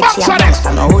 All night she a bounce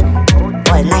from my hood.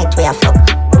 All night we a fuck.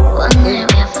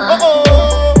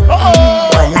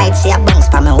 All night she a bounce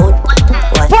from my hood.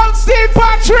 One Steve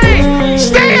Patrick!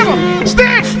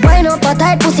 Steve! Wine up a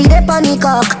tight pussy, they panic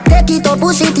cock. Take it up,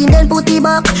 push it in, then put it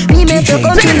back. Me make you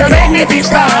come to the bed, make it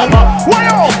stop.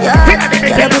 Yeah,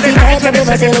 get a pussy tight, let me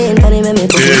vaseline. Funny, me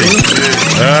push it in.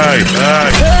 Aye.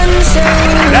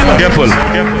 Careful.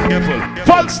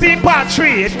 Full Steve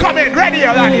Patrick, it's coming, ready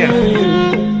around here.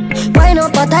 Wine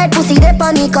up a tight pussy, they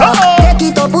panic cock.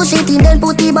 Take it up, push it in, then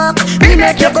put it back. Me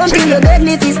make you come to the bed,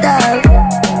 make it stop.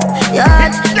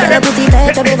 Yeah, get a pussy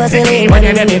tight, let me vaseline.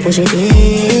 Funny, me push it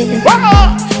in.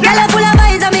 Girl, a full of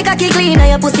eyes and make a kick clean on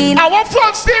your pussy. I want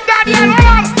full Steve Daddy and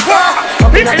run.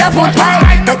 Up in your foot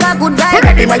wide, take a good ride.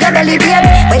 Baby, when your belly break,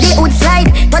 when the hood slide,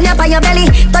 turn up on your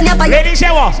belly, turn up on your. Ladies,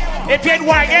 you what? If you're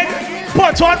wagging,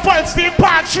 put on full Steve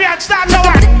Patrick and start to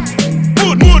work.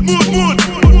 Mood.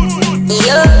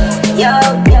 Yo.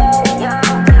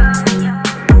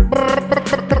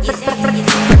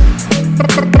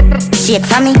 Shake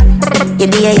for me, you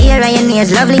do your hair and your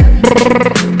nails lovely.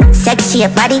 Sexy your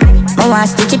body, I want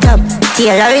to stitch it up.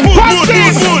 Tailoring.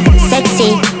 Sexy,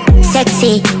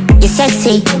 you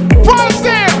sexy.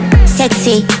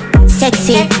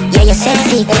 Sexy, yeah you're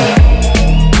sexy.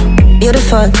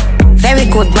 Beautiful, very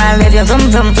good, man. Rev your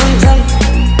vroom vroom.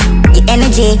 Your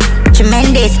energy,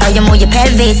 tremendous. How you move your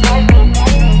pelvis.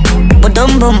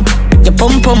 Boom boom, your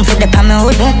pum pum for the palm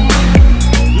hood.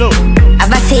 Look,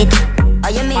 have a seat.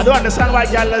 I don't understand why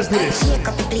y'all let's do this.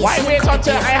 Why wait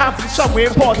until I have somewhere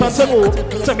important to go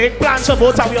to make plans for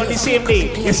both of you on the same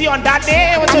day? You see, on that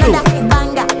day, what to do?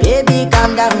 Baby,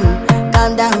 calm down.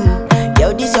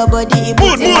 Yo, this your body, it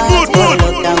puts in my heart.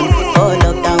 Oh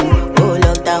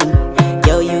lockdown.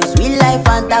 Yo, you sweet life,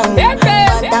 phantom.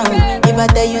 If I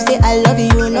tell you say I love you,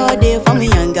 you know they for me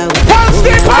young girl.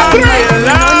 Baby, come give me your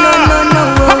lo.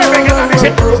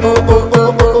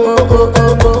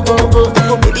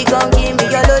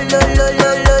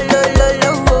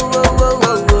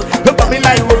 Look at me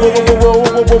like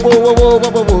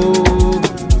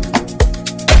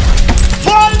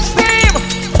Full Steve!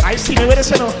 I see me with this,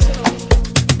 you know.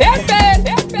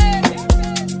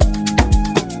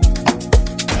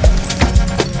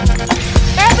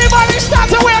 Everybody start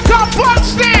to wake up, Full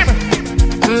Steve!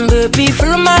 Baby,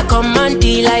 follow my command,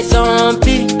 like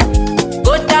zombie.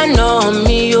 Go down on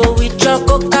me, yo, with your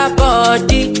coca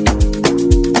body.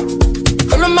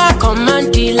 Follow my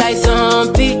command, like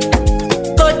zombie.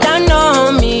 Go down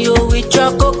on me, yo, with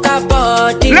your coca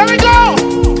body. Let me go!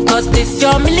 Cause this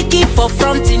your milky for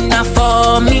fronting now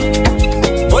for me.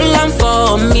 Hold on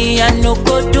for me, I no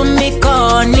go do me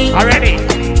corny. Already.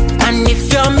 And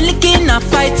if you're milky na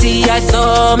fighty, I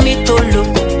saw me to look.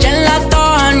 Gelato,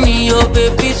 yo,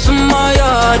 baby, sumoyo.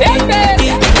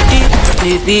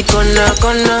 Baby, gonna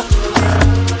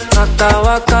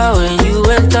waka when you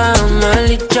enter my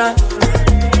licha.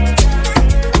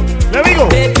 There we go.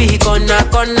 Baby, gonna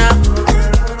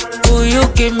will you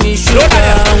give me sugar?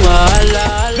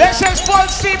 This is Full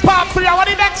Steve Patrick. How about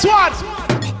the next one?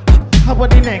 How about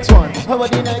the next one? How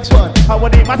about the next one? How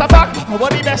about the matter of fact? How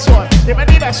about the best one? Give me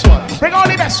the best one. Bring all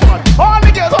the best one. All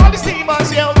the girls, all the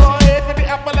steamers, yeah, go ahead for the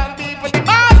apple and beef for the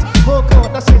mat. Oh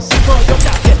God, that's it. Your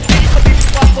jacket.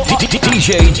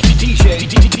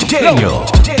 Daniel.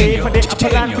 For the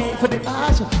apple and B for the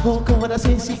arch. Oh God, I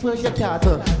say see for your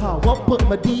cattle. I won't put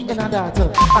my D in a data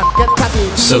and get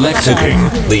packaged. Select the king,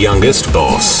 the youngest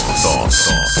boss.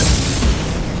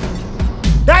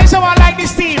 There is someone like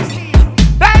this team.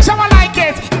 There is someone like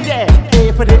it. Yeah.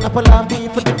 A for the apple and B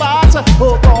for the butter.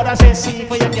 Oh God, I say C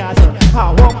for your cattle.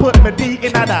 I won't put my D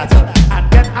in a data and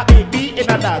get a B in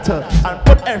a data and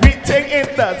put everything in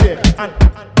that. And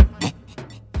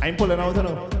I ain't pulling out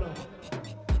now.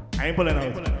 I ain't pulling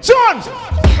out. Sean!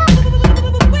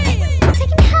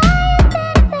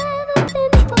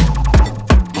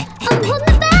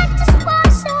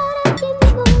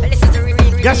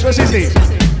 Guess what's his name?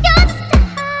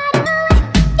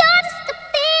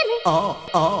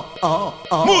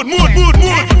 Mood.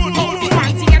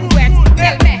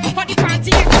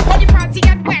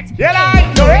 Yeah,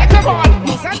 like, the rate of all.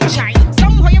 Sunshine.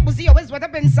 Somehow your pussy always wet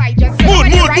up inside. Just Mood.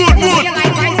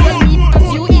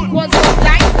 You equals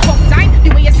fuck time. The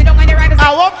way you sit down on the right I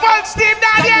want full steam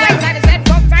down here. West side is that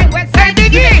fuck time. West side. Hey,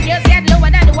 Biggie. The girls get lower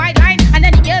than the white line, and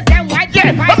then the girls get white.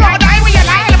 Yeah, come on, die with your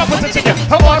line. I'ma put it together.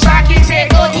 Come on, Saki, say,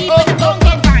 go deep in the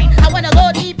pumpkin vine. I wanna go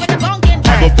deep in the pumpkin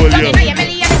vine. Looking at your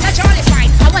belly and it's a Charlie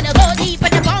fine. I wanna go deep in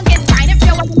the pumpkin vine. If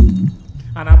you want.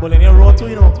 and I'm bullying your raw too,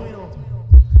 you know.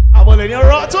 I'm bullying your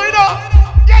raw too, you know.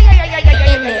 Yeah.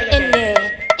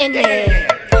 In there.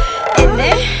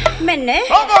 Minute,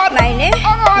 Oh God. minute,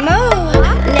 Oh God. move,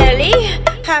 nearly,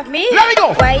 have me, Let me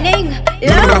go. whining,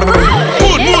 low,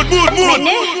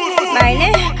 minute,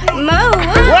 move,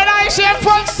 When I say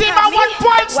full steam, I want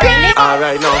full steam.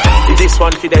 Alright now, this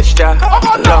one for the star.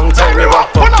 Long time we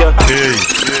walk up you.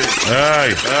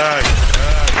 Hey.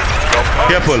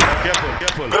 Careful.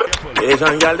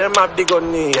 Asian girl them have the good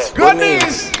knees. Good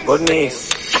knees.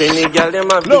 Trini girl them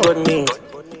have the Look. good knees.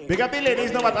 Big up the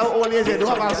ladies, no matter how old you do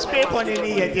have a scrape on your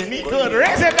knee yet. You need good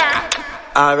resin now.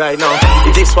 Alright now,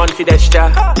 this one for the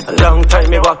star. A long time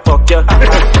me walk fuck you.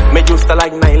 Me used to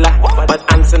like Nyla, but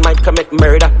Anson might commit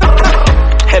murder.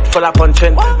 Head full of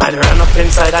punching, I'd run up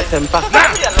inside a temper.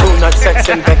 Do not sex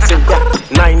and vexing, yeah.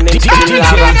 9 inch in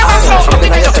lava.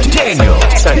 Daniel.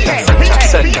 Center.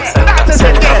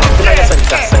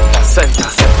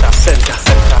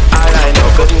 Alright now,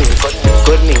 good knees.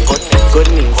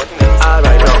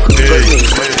 Alright now, good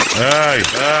knees. Hey.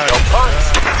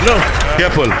 Look.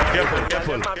 Careful.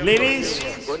 Ladies,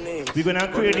 we're gonna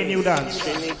create a new dance.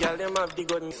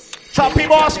 Some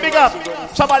people big up.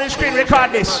 Somebody screen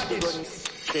record this.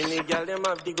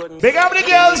 Big up the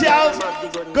girls, y'all.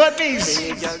 Good knees.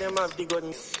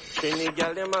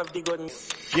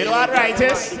 You know what right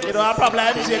is? You know what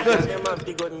problems? You're good.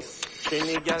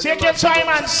 Take your time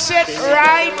and sit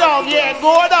right down. Yeah,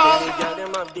 go down.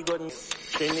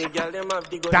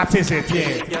 That is it,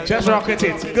 yeah. Just rock with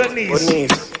it. Good knees.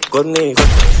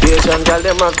 Asian girl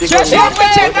them have the good Just knees. rock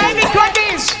with it. I need good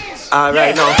knees.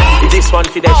 Alright now, this one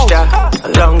for the star. A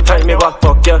long time me walk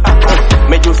fuck you.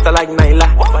 Me used to like Nyla,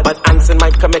 but Anson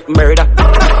might commit murder.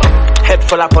 Head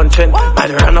full of punching,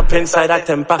 I'd run up inside a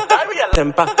temper.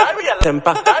 TEMPA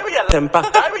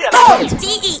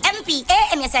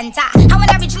in your center. How when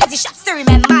I reach the shops to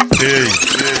remember. Hey.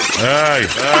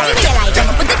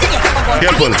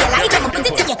 Careful. Hey, Tempa!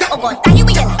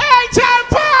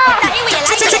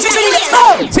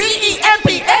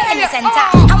 TEMPA in your center.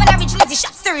 How when I reach the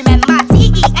shops to remember.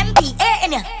 TEMPA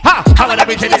in your. How when I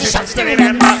reach the shops to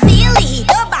remember. Feel it,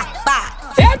 go back.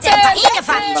 Tempa in your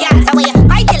fat cat. So you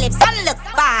bite your lips and look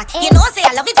back. You know, say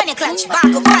I love it when you clutch back.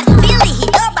 Feel it,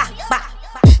 go back.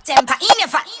 Tempa in your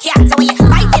fat cat. So you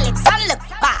bite your lips and lolook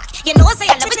back. You know, say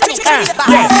I love it when you clutch back.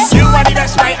 Yes, you are the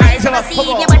best my eyes ever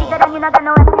seen.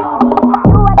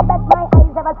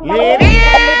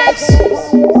 Ladies,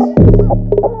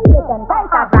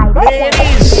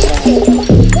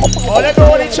 all they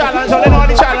know the challenge,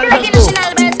 let's go.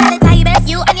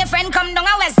 You and your friend come down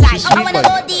our west side. I wanna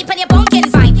go deep in your pumpkin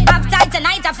vine. After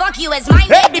tonight, I fuck you as mine.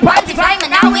 Make the party fine,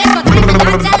 and now waste no time. And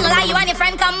don't tell no lie, you and your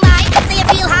friend come by. So you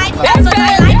feel high, that's what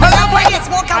I like. I love when you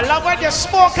smoke out. I love when you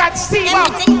smoke and steam up.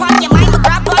 Anything on your mind, you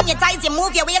grab on your ties, you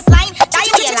move your waistline.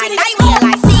 Die with your life,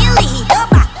 feel the heat, go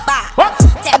back.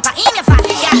 Tempa in your fat,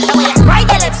 yeah, the way you right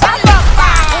your lips and look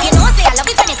back. You know, say I love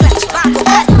it when you clutch back.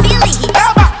 Feel the heat, go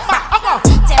back.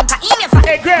 Tempa in your fat.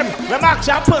 Hey, Grim, remark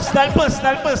your personal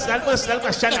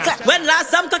question. When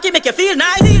last some cocky make you feel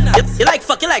nice, you like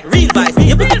fuck, you like real vibes.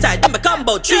 You put it tight, then become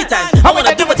about 3 times. I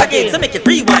wanna do it again, so make it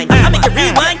rewind. I make it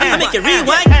rewind. I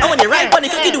want you right on the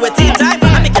cocky, do it 10 time.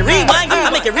 I make it rewind. I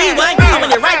want you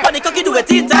right on the cocky, do it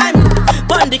 10 time.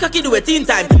 Pon the cocky, do it 10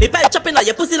 time. Me pile chopping on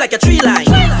your pussy like a tree line.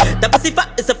 The pussy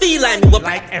fat is a feline.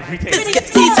 Like everything. Biscuit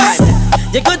tea time.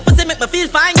 Your good pussy make me feel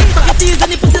fine. Cocky season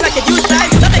the pussy like a juice time.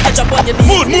 make you jump on your knees.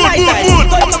 Mood.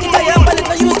 Go and cock it up, but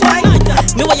it's use twine.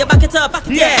 Me where you back it up,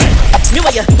 yeah. Me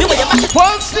where you back it up.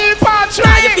 One sleep Patrick.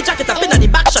 Nah, you fi jack it up inna the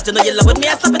back shot. You know you love when me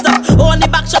I slap it up. On the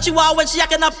back shot you want when she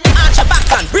acting up. Arch your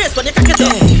back and brace when you cock it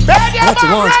up. I like to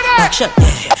want back shot,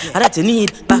 yeah. I like to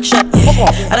need back shot,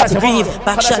 yeah. I like to grieve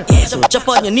back shot, yeah. So jump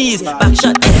on your knees, back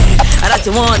shot, yeah. I like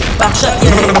to want back shot,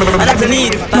 yeah. I like to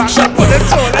need back shot, yeah.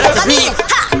 I like to grieve.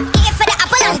 A for the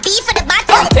apple and B for the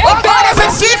butter. Oh God, I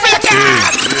said C for your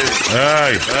cat.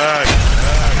 Aye.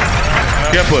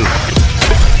 Careful.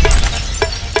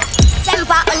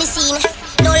 Temper on the scene.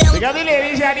 No long. You got the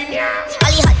ladies here,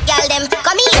 all the hot girl them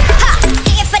come in.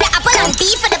 A for the apple and B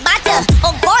for the butter.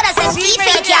 Oh God, I said C for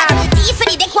your cat. D for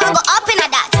the dick one go up in a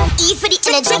that. E for the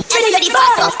energy, F for the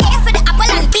fast. A for the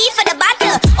apple and B for the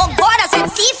butter. Oh God, I said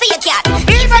C for your cat.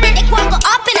 E for the dick one go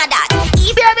up in a that. E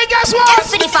for the guess what?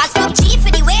 F for the fast. G for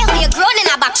the way how you grown in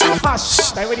a back shot.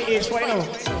 Hush, that with the age right now.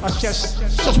 Hush, just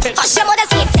hush your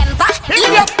mother's hate temper.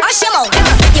 Hush your mouth.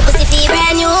 Your pussy feel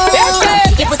brand new.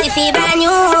 Your pussy feel brand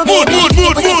new, baby.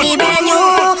 Your pussy feel brand new.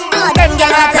 All them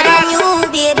girls hotter than you,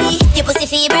 baby. Your pussy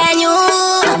feel brand new.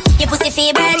 Your pussy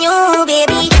feel brand new,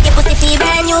 baby. Your pussy feel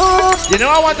brand new. You know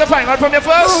I want to find out from your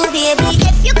first. Ooh, baby.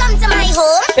 If you come to my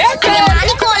home and your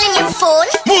money calling your phone,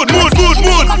 Mood.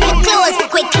 close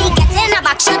quickly, get in a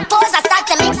back shot pose. I start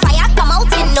to make fire come out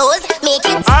your nose, make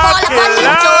it fall upon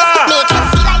your toes, make you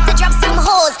feel like to drop some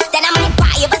hoes. Then I might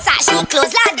buy you Versace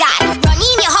clothes like that. Run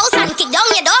in your house and kick down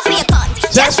your door for your cunt.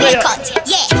 Just for your cunt,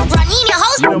 yeah. Run in your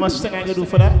house. You know how much thing I can do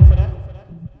for that?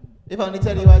 If I only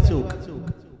tell you what joke.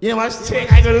 You know how much thing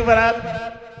I can do for that?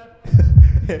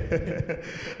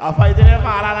 I'll fight in every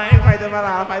man, I ain't fighting for that.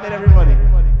 I'll fight in everybody.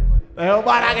 I hope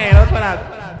I again, not for that.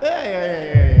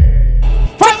 Yeah.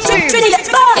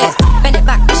 Bend it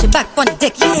back, push it back on the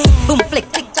dick. Boom, flick,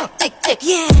 tick, tock, tick, tick.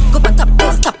 Go on top,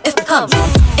 don't stop if it comes.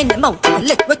 In the mouth, I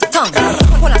lick with the tongue.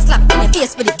 When I slap in your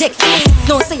face with the dick.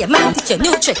 Don't say a man, teach you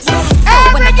new tricks. So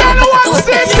when I get it back, I do a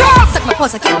spit. Suck my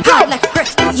paws, I get hard like a brick.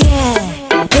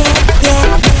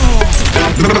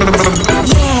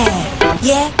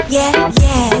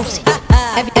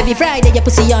 Every Friday your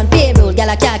pussy on payroll. Girl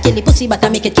I can't kill the pussy but I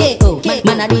make it KO.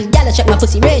 Man I real girl I check my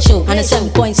pussy ratio. And a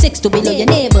 7.6 to below your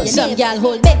neighbors. Some girl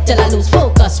hold back till I lose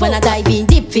focus. When I dive in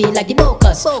deep feel like the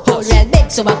locust. Hold real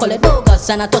big so I call it bogus.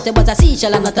 And I thought it was a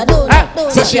seashell and not a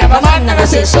donut. Say she have a man and I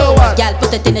say so what? Girl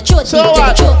put it in the throat deep till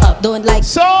the throat up. Don't like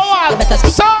so what? You better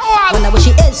speak when I wish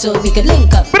she is so we could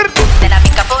link up. Then I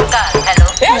make a phone call, hello.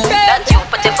 Don't you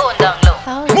put your phone down low.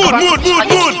 Mood.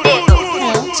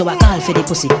 So I call for the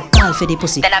pussy,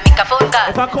 Then I make a phone call.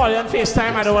 If I call you on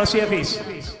FaceTime, I don't want to see your face.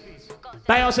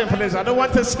 That how simple is. I don't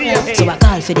want to see your face. So I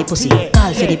call for the pussy,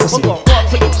 call for the pussy.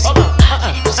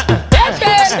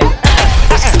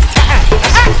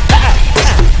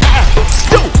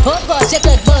 Oh gosh, you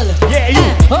good bull. Yeah, you.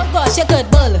 Oh gosh, you good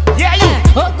bull. Yeah, you.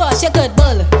 Oh gosh, you good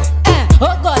bull.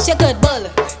 Oh gosh, you good bull.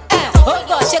 Oh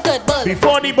gosh, you good bull.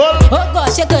 Before the bull. Oh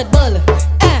gosh, you good bull.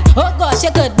 Oh gosh, you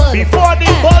good bull. Before the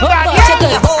bull. Oh gosh, you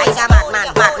good bull. Eyes are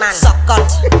madman, suck cut.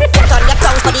 Put on your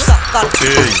tongue for the suck cut.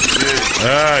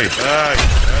 Aye.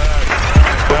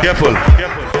 Careful.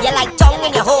 You like tongue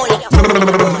in your hole.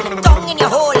 Tongue in your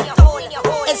hole.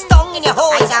 It's tongue in your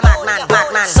hole. Eyes are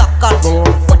madman, suck cut.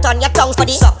 Put on your tongue for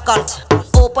the suck cut.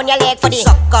 Open your leg for the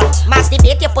suck cut.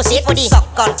 Masturbate your pussy for the suck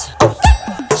cut. Oh.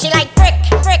 She like prick,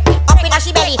 up in her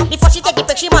she belly. Before she take the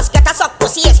prick, she must get a suck.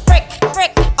 Pussy is prick,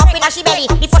 up in her she belly.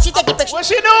 Before she take the prick, what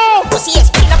she do? Pussy is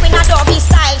pin up in her doggy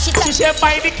style. She said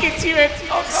buy the kitty with.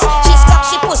 She stuck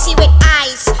she pussy with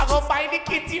eyes. I go buy the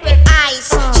kitty with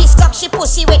eyes. She stuck she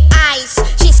pussy with eyes.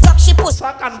 She stuck she pussy.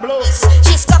 Suck and blow.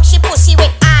 She stuck she pussy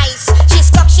with eyes. She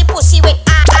stuck she pussy with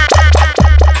eyes.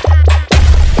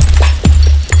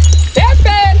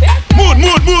 Mood.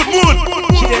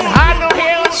 She didn't have no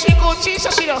hair when she go cheese, so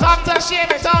she don't have to shave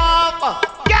it off.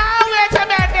 Can't wait a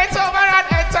minute, it's over and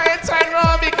enter inside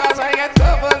room because I get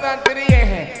trouble and for the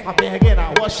hair. I beg again,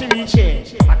 I watch she reach here.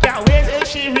 I can't wait till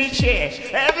she reach here.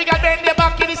 Every girl bend their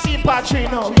back in the scene patry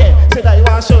now, yeah. Say that you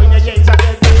want to show in your jeans and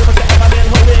then you must ever been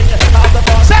holding you. Have the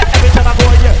boss, every time I go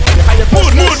in you. You have your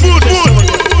pussy, mood.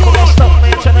 Stop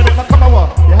mentioning them, come over.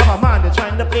 You have a man, they're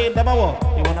trying to play them over.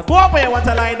 You want to go up or you want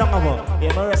to lie down over. You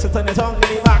must rest it on your tongue in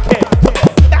the back here.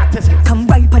 That is it. Come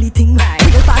right on the thing.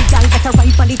 Real bad gal better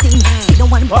right on the thing. See the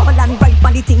one bubble and right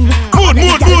on the thing. Mood.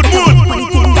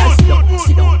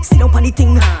 Sit down on the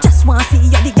thing. Just want to see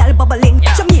ya the gal bubbling.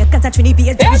 Jamaicans and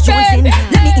Trinidad James Jones in.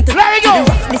 Let me eat the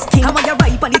roughness thing. I want you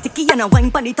right on the ticky and a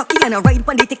wine on the tucky and a ride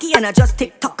on the ticky and a just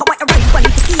tick tock. you right on the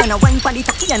ticky and a wine on the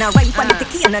ticky and a right on the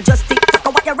ticky and a just tick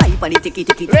tock. What you right on the ticky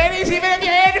ticky. Ladies, even if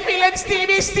you're head feeling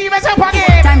steamy, steam is up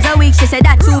again. Times a week, she said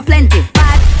that too plenty.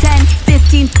 5, 10,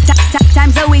 15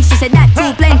 times a week, she said that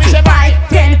too plenty. 5,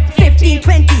 10, 15,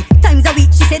 20 times a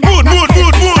week, she said that.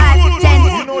 5, 10.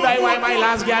 You know that why my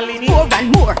last girl leaning? More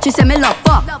and more. She said me love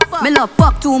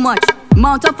fuck too much.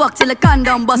 Mount a fuck till the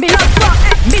condom bust. Me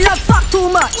love fuck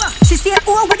too much. She said,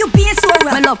 oh, why you being so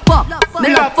rough? Me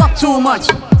love fuck too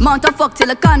much. Mount a fuck till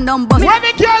the condom bust. When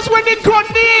the girls with the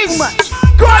goodies,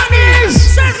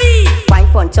 goodies. Wine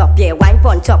punch up, yeah, wine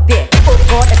punch up, yeah. Oh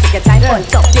God, I take your time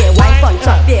punch up, yeah, wine punch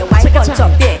up, yeah, wine punch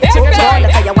up, yeah. Oh God,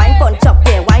 look at your wine punch up,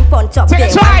 yeah, wine punch up,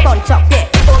 yeah, wine punch up, yeah.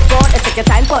 Oh God, I take your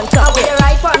time punch up, yeah,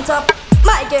 right punch up.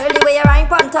 My girl, the way you right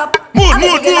punch up.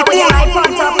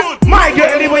 My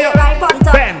girl, the way you right punch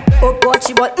up. Ben. Oh God,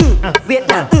 she was wait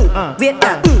now, wait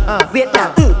now, wait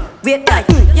now, wait now,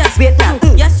 Yes, wait now,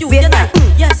 yes, you wait like, now,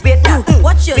 yes, wait now,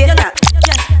 watch you, you like,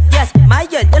 yes, my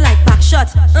girl, you like back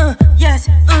shots, yes,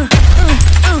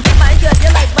 my girl,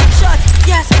 you like back shots,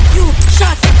 yes, you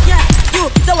shots, yes, you.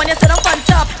 So when you sit up on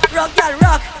top, rock y'all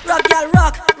rock, rock y'all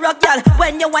rock, rock y'all.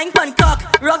 When you wine pon cock,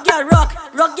 rock y'all rock,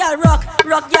 rock y'all rock,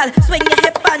 rock y'all. Swing your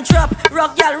hip and drop,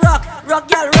 rock y'all rock, rock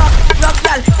y'all rock, rock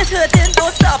y'all. It's hurting,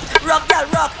 don't stop, rock y'all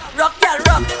rock, rock y'all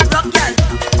rock, rock y'all.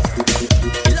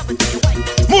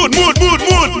 Mood.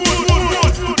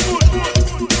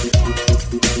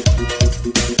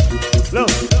 Look.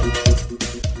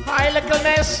 Hi,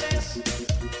 littleness.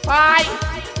 Hi.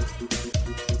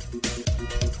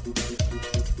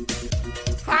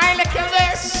 Hi,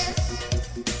 littleness.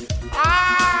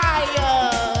 Hi.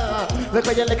 Look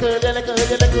at you, lick.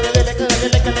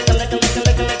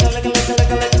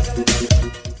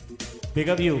 Big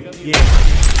up you, yeah.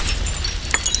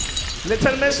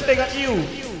 Little miss, big up you.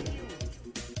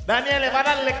 Daniel, if I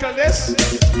don't lick on this,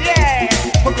 yeah.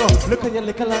 Oh God, look at you,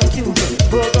 lick like you.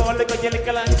 Oh God, look at you, lick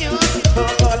like you.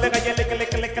 Oh God, look at you, lick.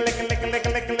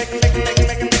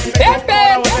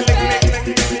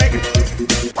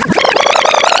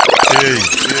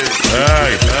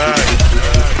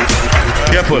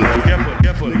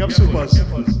 Careful. Big up supers.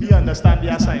 You understand the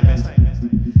assignment.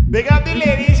 Big up the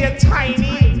ladies, you're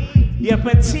tiny, you're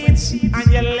petite,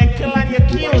 and you're little and you're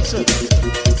cute.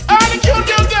 All the cute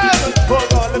girls. Oh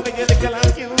God, look at you, little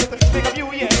and cute. Big up you,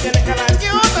 yeah, you're little and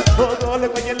cute. Oh God,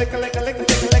 look at you, little.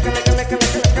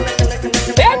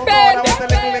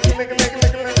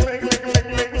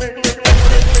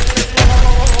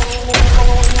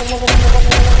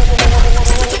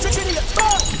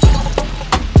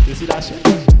 You see that shit?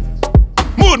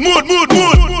 Mood.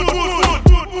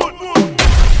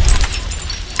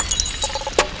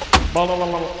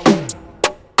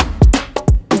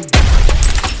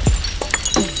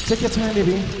 Take your time,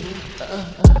 baby.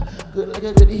 Good like a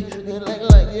goodie, good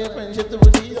like your friendship to a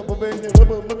G. I'm a baby,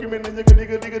 I'm a looking man,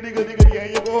 digga, yeah,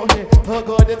 you go here. Oh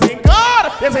God, you think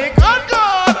God,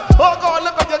 Oh God,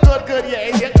 look at your good, yeah,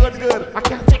 it's your good. I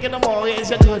can't take it no more, it's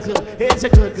your good, good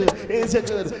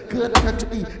like a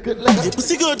goodie, good like a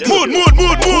pussy good. Mood.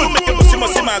 Make your pussy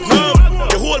must magnum.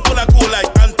 The whole full of gold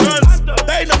like Antons.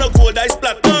 That ain't no gold, that is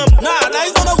platinum. Nah, that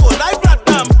is no gold, that is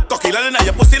platinum. Cocky land in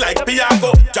your pussy like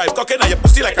Piago. Drive cocky in your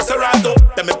pussy like a Serato.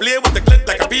 Then me play with the clit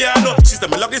like a piano. She's the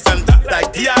melody Santa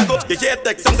like Tiago. You hear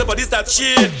text some bodies that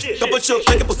shit. Couple shows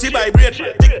make a pussy vibrate.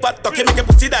 Big fat cocky make a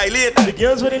pussy dilate. The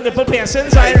girls with the nipple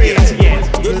piercings irate.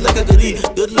 Good like a goodie,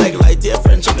 good like light, yeah,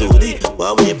 friendship to the.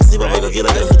 Why when you pussy, but make a kid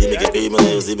like a hoodie, make a cream, and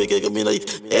you see, make a me like,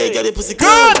 hey, got it pussy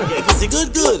good. Your pussy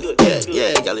good.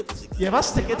 Yeah, got it pussy. You ever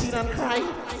stick it in and cry?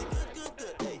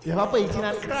 You ever put it in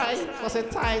and cry? Was it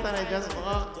tight and I just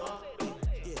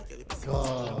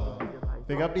God.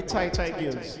 Big up the tight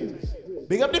girls.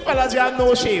 Big up the fellas, you have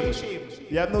no shame.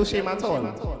 You have no shame at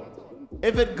all.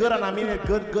 If it's good and I mean it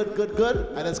good,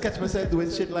 I just catch myself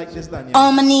doing shit like this, Daniel.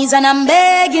 On my knees and I'm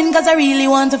begging cause I really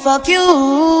want to fuck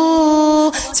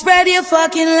you. Spread your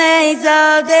fucking legs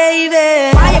out,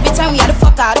 baby. Why every time we had to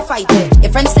fuck out to fight it?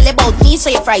 Your friends tell about me, so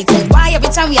you're frightened. Why every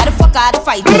time we had to fuck out to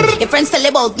fight it? Your friends tell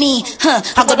about me,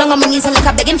 I go down on my knees and look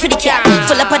up begging for the cat.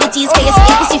 Full up of the teas, cause you say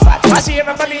pussy fat. I see you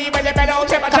believe when you better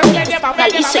out here, Now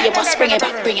you say you must bring it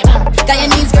back.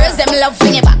 Guyanese girls, them love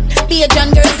fling it back. Bajan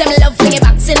girls, them love fling it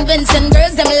back. St. Vincent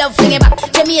girls, them love fling it back.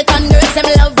 Jamaican girls, them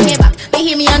love fling it back.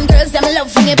 Bohemian girls, them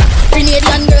love fling it back.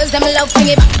 Grenadian girls, them love fling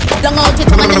it back. Long out it,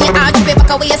 come on in the arch, back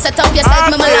away, you set up yourself,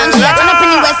 me melange. Yeah, turn up in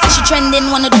the west, she trending.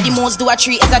 Wanna do the most, do a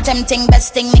treat is a tempting.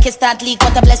 Best thing, make it start leak.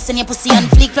 What a blessing, your pussy on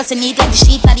fleek. Plus you need like the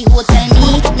sheet, now the hotel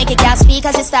me. Make it gas speak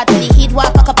as you start with the heat.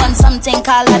 Walk up on something,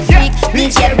 call that freak.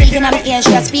 Needs yet breathing on the ear,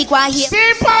 she a speak while he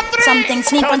something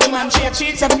sneak on the man. 7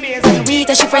 days a week,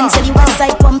 as she friends say the west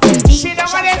side pumping deep. She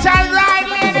don't want to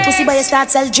you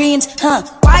start sell dreams, huh?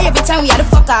 Why every time we had to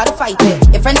fuck out to fight it?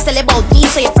 Your friends tell about me,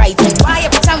 so you're frightened. Why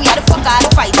every time we had to fuck out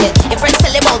to fight it? Your friends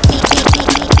tell about me.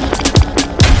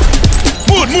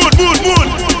 Mood.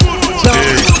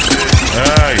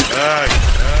 Aye.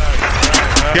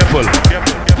 Careful.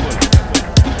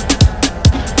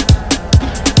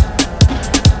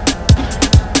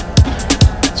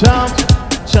 Jump.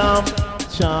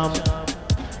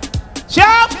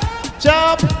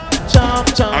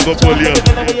 I go pull you.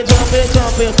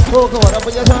 Oh God, up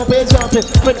when you jump it.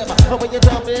 Up when you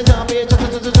jump it.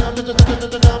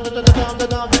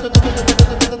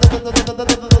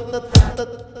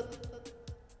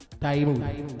 Time.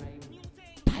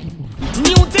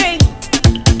 New thing.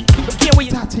 Look here,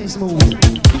 that is mood.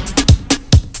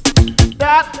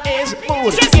 That is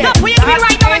mood. Just stop where you're doing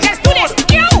right now and just do this.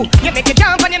 You make a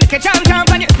jump and you make a jump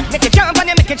and you make a jump and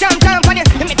you make a jump and you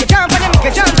make a jump and you make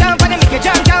a jump and you make a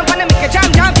jump and you make a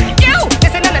jump. You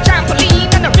listen on the trampoline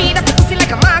and I read up your pussy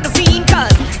like a magazine,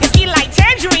 cause you feel like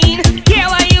tangerine. Hear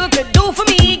what you could do for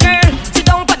me, girl. Sit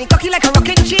down on the cocky like a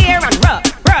rocking chair and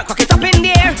rock it up in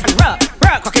the air and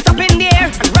rock it up in the air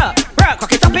and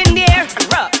rock it up in the air and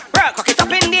rock it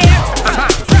up in the air.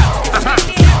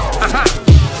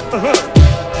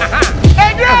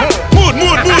 Hey girl! Mood.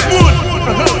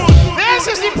 This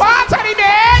is the part of the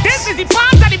bed. This is the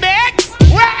part of the bed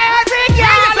where every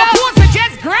girl is supposed to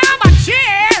just grab a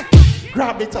chair.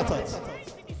 Grab the tatas.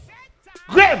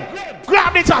 Grab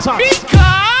the tatas. Because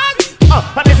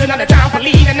I listen on the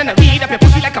trampoline and then I read up your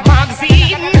pussy like a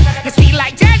magazine. You feel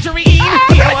like tangerine.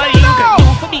 You know what you can do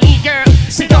for me, girl.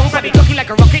 Sit down on the cookie like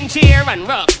a rocking chair and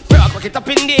rock it up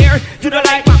in the air. You don't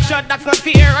like back shot, that's not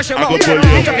fair. I show you. Jump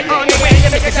it on the way. You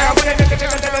make a jump and you make a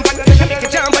jump and you make a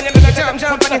jump and you make a jump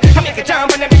and you make a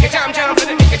jump and you make a jump and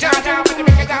you make a jump and you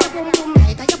make a jump.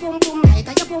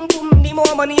 The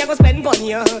more money I go spend on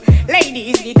you,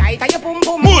 ladies, the tighter your pum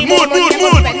pum. The more money I go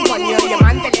spend on you, your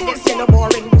man telling this you no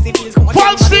boring pussy feels good.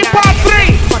 Pulse the part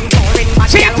 3.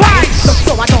 Cheap price. Look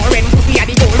so adoring, pussy at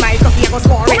the goal, my cocky I go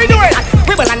scoring. What we doing?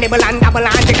 Wibble and nibble and double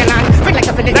and jiggle and feel like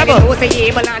a feeling that you say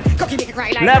able and cocky make a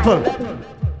cry like Level.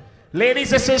 Ladies,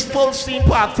 this is Full Steam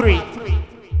Part 3.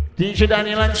 DJ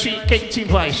Daniel and she, King Team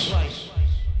Vice.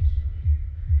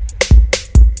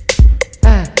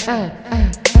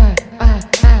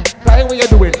 Right what you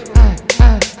doing?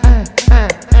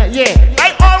 Yeah,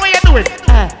 right all what you doing?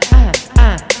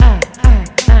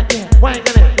 Why ain't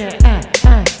gonna?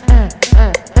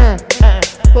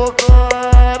 Oh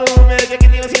God, oh man, you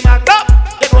can see my cup.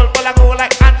 You go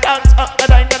like and dance up, the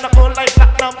dine and go like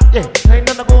platinum. Yeah, dine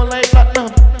and go like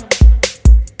platinum.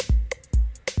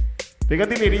 Because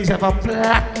the ladies have a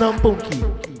platinum punky.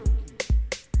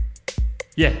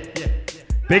 Yeah.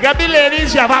 Because the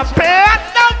ladies have a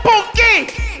platinum punky.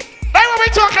 That's what we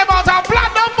talking about, a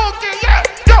platinum punky. Yeah.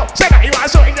 Go. Say that you are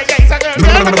showing the gays and girls.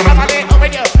 Girl, I'm going to lay over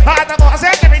you. I'm going to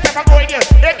say every time I go in you.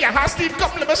 If you have Steve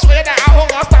couple of us swear that I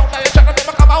hold us down and you're trying to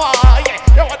never come out. Yeah.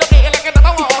 You want to be like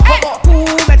another one. Come on. Who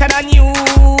better than you?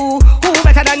 Who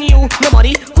better than you?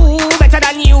 Nobody. Who better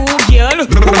than you, girl?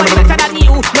 Who better than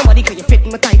you? Nobody. Can you fit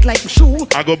me tight like a shoe?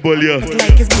 I go bully you.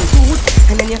 Like it's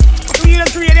Bluetooth. And then you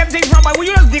just create them things from my. Will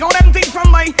you just dig out them things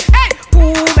from my? Hey,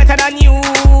 who better than you?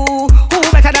 Who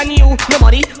better than you?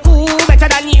 Nobody. Who better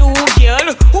than you,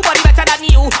 girl? Who body better than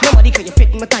you? Nobody. Can you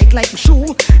fit me tight like a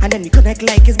shoe? And then we connect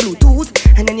like it's Bluetooth.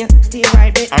 And then you stay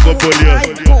right there. I go bully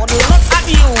you. God, look at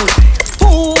you.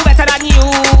 Who better than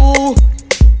you?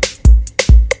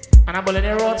 And I'm bullying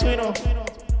your raw too, you know.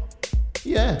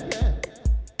 Yeah.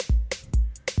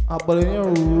 I'm bullying your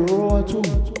raw too.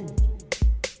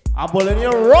 I'm bullying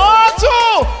your raw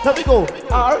too. Let me go.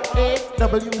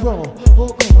 R-A-W raw. Oh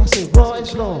God, I say raw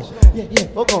is law. Yeah.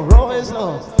 Oh God, raw is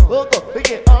law. Oh God, we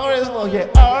get R is law. Yeah,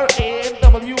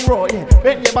 R-A-W raw. Yeah.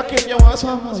 Bend your back in your ass.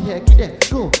 Yeah, get them.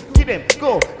 Go. Get them.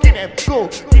 Go. Get them. Go.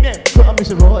 Get them. Go. I'm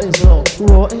missing raw is law.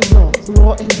 Raw is law.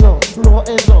 Raw is law. Raw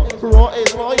is law. Raw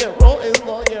is law. Yeah. Raw is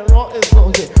law. Yeah. Raw is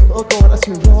law. Yeah. Oh God, I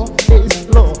say raw is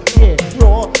law. Yeah.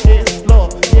 Raw is law.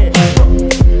 Yeah.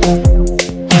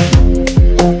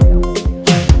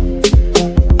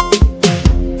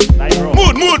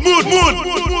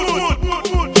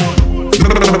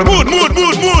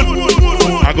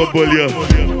 I go bully you.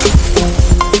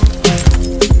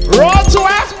 Raw to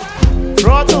F.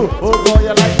 Raw to. Oh God,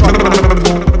 you like God, man.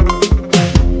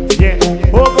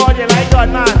 Yeah. Oh God, you like God,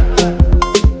 man.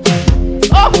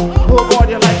 Oh God,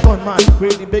 you like God, man.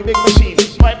 Really big machine.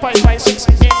 5, 6.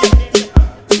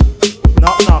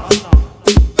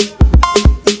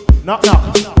 Knock.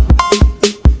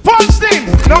 Full steam.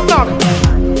 Knock.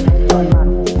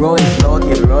 Roll it, log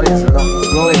it, roll it, log it,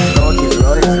 roll it, log it,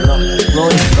 roll it, log it, roll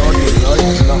it, log it, roll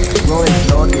it, log it, roll it,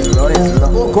 log it, roll it.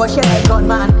 gosh, you like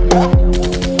gunman.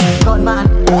 Gunman.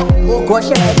 Oh gosh,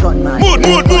 you like gunman. Mood.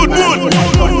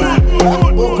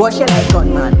 Oh gosh, you like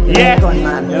gunman. Yeah.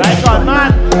 Gunman. You like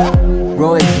gunman.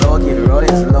 Roll is low, kid, roll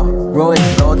is low. Roll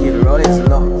is low, kid, roll is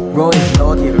low. Roll is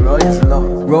low, kid, roll is low.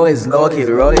 Roll is low, kid,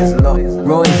 roll is low.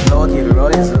 Roll is low, kid, roll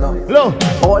is low. Low.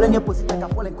 All in your pussy like a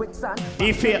falling quicksand.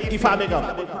 If I make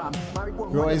up.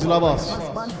 Bro is lovers.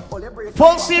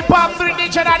 Full C Pop 3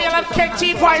 DJ Daniel and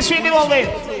KT Voice in the moment.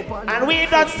 And we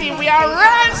don't Steve, we are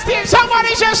real Steve.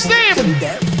 Somebody just Steve.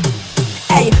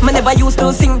 Hey, me never used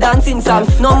to sing dancing song.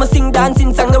 Now me sing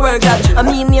dancing song the world glad. I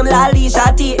mean name Lali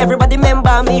Shati. Everybody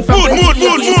remember me from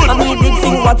 2018. I mean did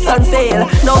sing What's on Sale.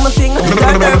 Now me sing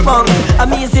ONErpm.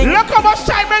 Amazing. Look how much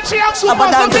time and she has so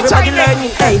much of everybody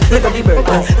learning. Hey, look at the bird.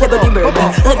 Look at the bird.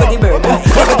 Look at the bird.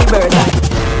 Look at the bird.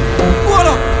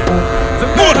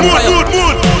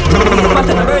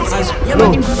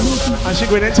 Mood. And she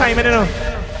going in time in it now.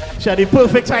 She had the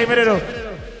perfect time in it now.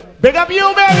 Big up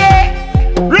you, baby.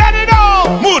 Ready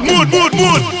now. Mood.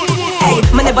 Hey,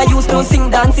 me never used to sing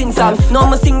dancing song. Now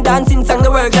me sing dancing song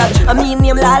the world glad. I mean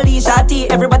name Lali Shati.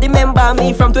 Everybody remember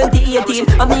me from 2018.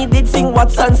 I mean did sing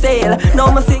What's on Sale.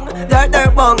 Now me sing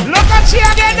ONErpm. Look at she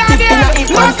again, Daniel.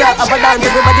 Look at she again.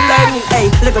 Everybody learning. Hey,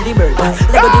 look at the bird.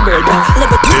 Look at the bird.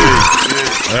 Look at the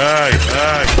Aye.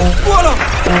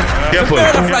 Careful.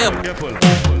 Careful.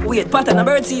 Wait, pattern a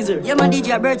bird Caesar. Yeah, man,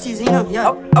 DJ a bird Caesar, you know.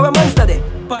 Yeah. Our monster there.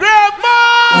 Grab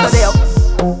Mars.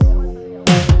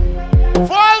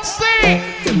 Full C.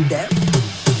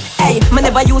 Hey, me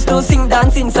never used to sing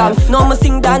dancing song. Now me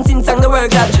sing dancing song the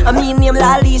world glad. I mean name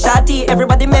Lali Shati.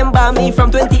 Everybody remember me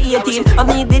from 2018. I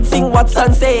mean did sing What's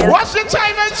on Sale. What's the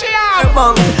time and she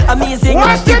on? Amazing.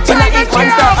 What's the time and she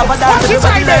on? What's the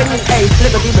time and hey,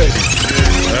 look at the bird.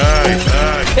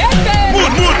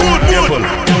 Mood.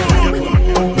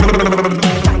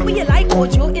 Will you like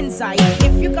Ojo inside?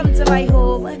 If you come to my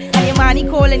home and your money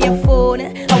calling your phone,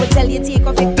 I will tell you take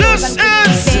off your clothes. This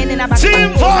is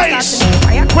Team Voice.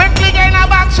 Quickly get in a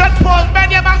back shot pose.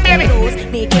 Bend your back, baby.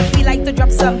 Make you feel like to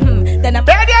drop some. Then I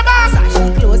bend your back.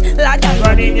 Close.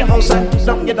 Run in your house and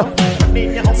down your door. Run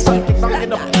in your house and down your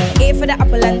door. A for the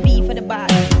apple and B for the bar.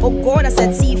 Oh God, I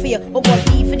said C for you. Oh God,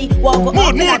 D for the walk. Oh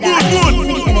God, D for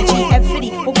the energy. F for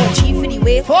the. Oh God, G for the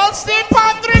wave. Full steam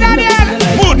Pop 3 Daniel.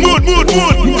 Mood. Yo.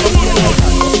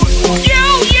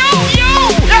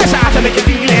 Yes, I have to make you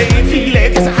feel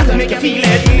it. Yes, I have to make you feel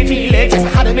it. Yes, I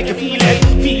have to make you feel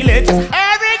it.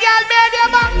 Every girl made your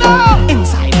back now.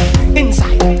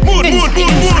 Inside. Mood.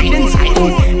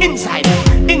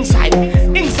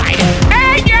 Inside.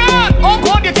 Hey girl, oh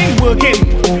God, your thing working.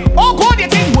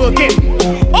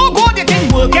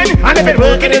 And if it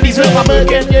working, it deserve a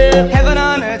working, yeah. Heaven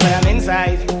on earth when I'm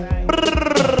inside.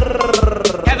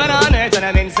 Heaven on earth when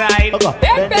I'm inside. Okay.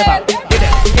 Heaven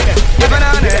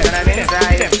on earth when I'm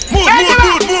inside. Mood.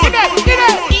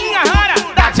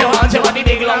 That's your want the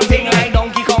big long thing like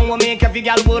Donkey Kong will make every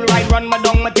girl will right run my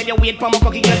dung. I tell you wait for my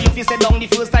cocky girl if you sit down the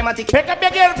first time I take. Pick up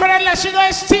your girlfriend and let she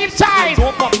go steep time.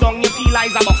 Don't pop down, you feel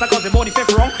like a boxer cause the body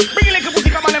fit wrong. Bring a little pussy,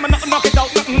 come on, let me knock it out.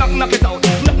 Knock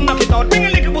it out. Bring a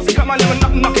little pussy, come on, let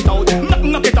me knock it out.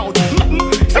 Knock it out.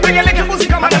 Bring a little pussy,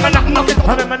 come on, let me knock it out.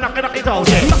 Knock it out.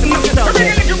 Bring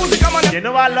a little pussy, come on. You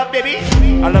know what I love, baby?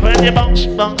 I love when you bounce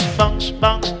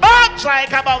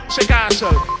like a bouncy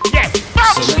castle. Yeah,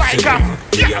 bounce like a.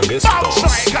 Yeah, bounce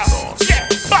like a. Yeah,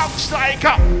 bounce like a.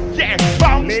 Yeah,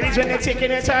 bounce. Ladies, when you're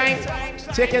taking your time,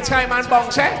 take your time and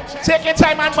bounce, eh? Take your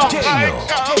time and bounce.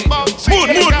 Mood.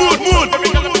 Take your time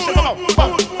and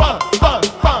bounce.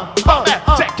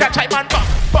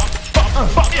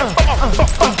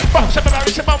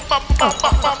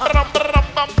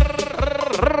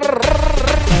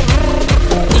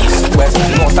 West,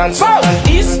 north and south, and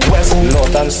east, west,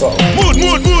 north and south. Mood.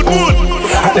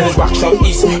 And then it's back shot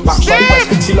east, back shot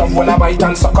west. She love when I bite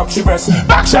and suck up she breast.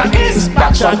 Back shot east,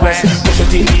 back shot west. Push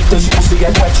it in deep till she pussy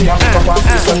get wet. She have to come off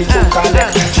face on the choke and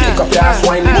neck. Shake up your ass,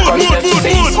 wine in front of she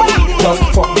say it's just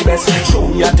fuck the best. Show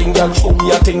me a thing, girl, show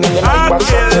me a thing. And you like back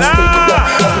shot, just take it down.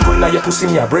 As we go now, your pussy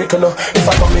me a break, no. If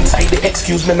I come inside, they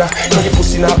excuse me now. Cause your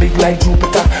pussy now big like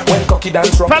Jupiter. When cocky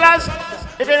dance rock. Fellas,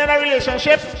 if you're in a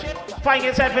relationship, find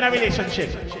yourself in a relationship.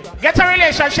 Get a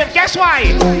relationship, guess why?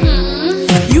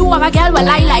 You have a girl, well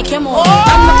I like him more.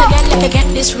 Done with a girl, like a get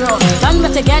this raw. Done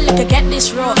with a girl, like a get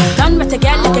this raw. Done with a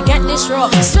girl, like a get this raw.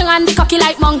 Swing on the cocky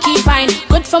like monkey fine.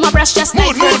 Good for my breast, just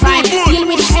like full fine. Deal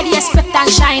with the head, yes, spit and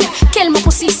shine. Kill my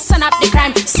pussy, son up the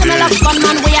crime. Smell of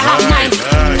gunman, where you have mine.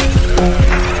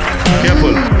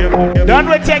 Careful. Done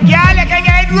with your girl, like a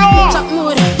get raw.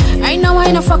 Right now I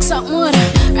in a fucks up mood.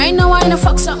 Right now I in a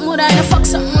fucks up mood. I in a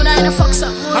fucks up mood. I in a fucks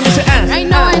up mood. Right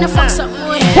now I in a fucks up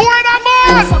mood. Who in a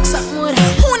mood?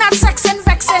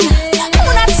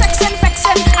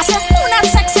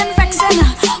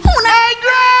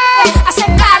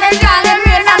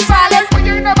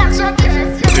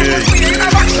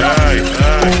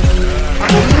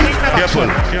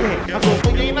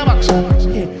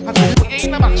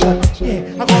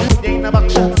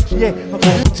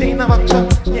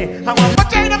 yeah. I want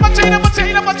potato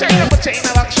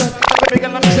action.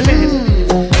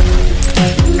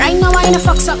 Right now I in a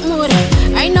fucks up mood.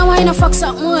 Right now I in a fucks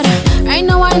up mood. Right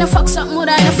now I in a fucks up mood.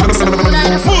 I in a fucks up mood. I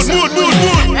in a fucks up mood.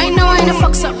 Right now I in a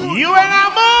fucks up mood. You and a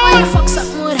mood. I in a fucks up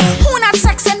mood. Who not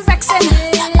sexing, vexing?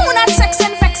 Who not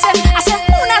sexing, vexing? I said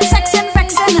who not sexing,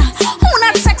 vexing? Who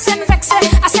not sexing, vexing?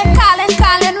 I said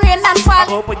calling, rain and fall. I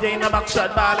go put you in a back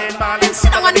shot, balling.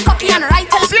 Sit down on the cocky and right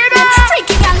and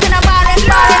freaky gang in a ballin'.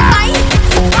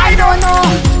 I don't know.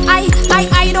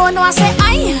 I don't know. I say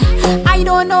I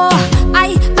don't know.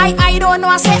 I don't know.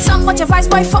 I say some but your vice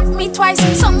boy fuck me twice.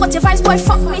 Some but your vice boy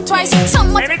fuck me twice.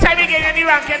 Some but anytime you get any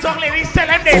rank, you talk ladies, tell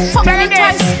them this. Fuck me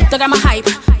twice. They got my hype.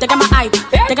 They got my hype.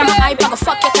 They got my hype. I go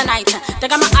fuck you tonight. They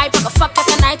got my hype. I go fuck you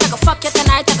tonight. I go fuck you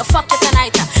tonight. I go fuck you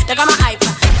tonight. They got my hype.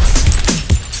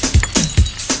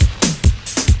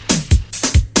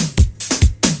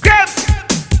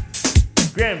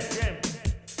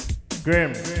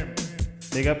 Grim.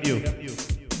 Big up you.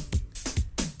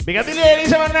 Big up the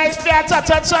ladies. Have a nice day.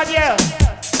 Touch on you.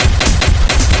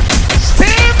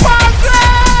 Steve Parker.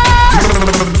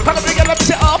 Come on, big up,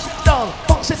 say up, down.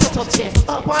 Bounce it, touch it.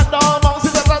 Up and down. Bounce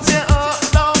it, touch it. Up,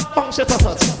 down. Bounce it,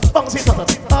 touch. Bounce it,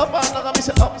 touch. Up and down. Me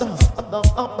say up, down.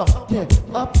 Yeah,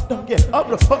 up, down. Yeah, up,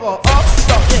 down. Up, down.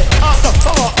 Yeah, up,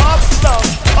 down. Up, down.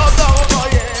 Up, down.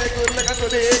 Yeah, good like a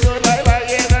good day. Good like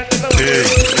yeah.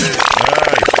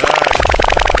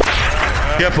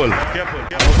 Careful. I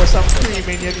go put some cream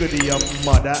in your goodie, your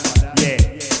mother. Yeah.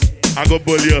 I go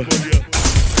bully you.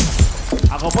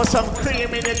 I go put some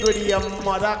cream in your goodie, your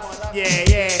mother.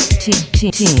 Yeah.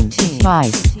 Team.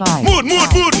 5. Mood. I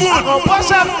go put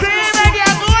some cream in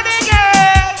your goodie,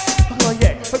 girl. Oh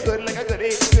yeah, good like a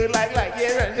goodie, good like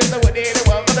yeah. Just the way they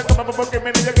want to come up with cream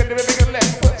in your goodie,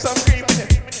 put some cream in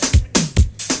it.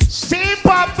 Steve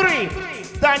Pop 3,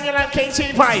 Daniel and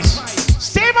KT Vice.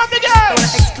 Steve on the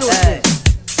girls. Exclusive.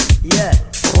 Yeah,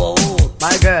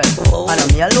 my girl, and I'm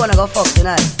me alone, I go fuck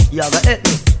tonight. You gotta hit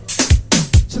me.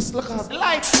 Just look at the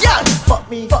light. Yeah, fuck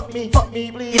me, please.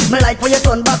 It's me like when you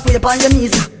turn back way upon your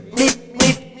knees. Me,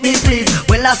 please.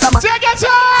 When last time take your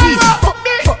time. Please, fuck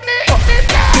me.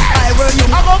 If I were you,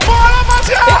 I go ball up my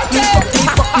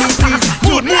fuck me, please.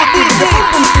 Good, please.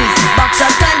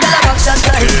 Backshot time, backshot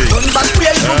time. Turn back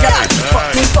way you go,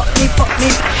 fuck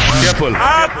me. Careful.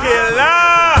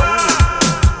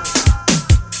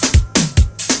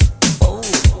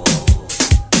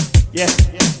 Yeah.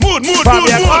 Mood.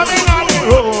 Coming on the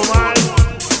room, man.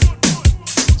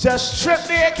 Just strip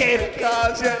naked,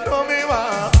 cause you know me,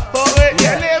 man. But when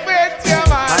you live with your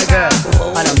man. My girl,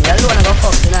 and I'm me alone, I go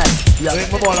fuck tonight. Don't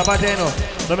make me ball up again, no.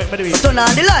 Don't make me do it. Turn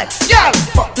on the light. Yeah.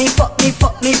 Fuck me,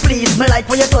 please. Me like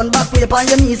when you turn back way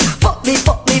upon your knees. Fuck me,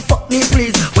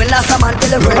 please. When last time I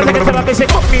tell a girl,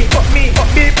 fuck me,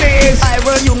 please. I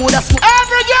were you, mood a smoke.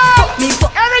 Every girl,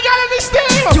 fuck every girl in this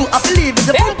team. You have to leave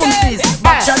with the pum squeeze.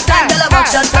 Backshot time, girl,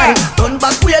 backshot time. Turn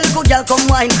back way, little girl, come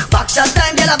wine. Backshot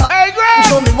time, girl, hey, girl.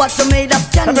 Show me what you made up.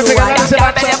 Can you wine? Bend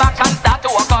your back and start to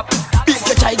walk up. Bake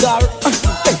a tiger,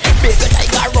 bake a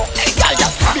tiger, rock. Hey, girl,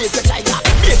 just bake a tiger,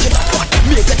 bake it up.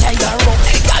 Make a tiger rock.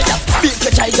 Hey, girl, just bake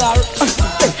a tiger.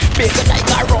 Bake a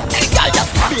tiger rock. Hey, girl,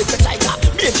 just bake a tiger.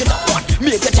 Make it up.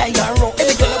 Make a tiger rock.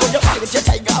 Hey, girl, when you play with your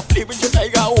tiger, play with your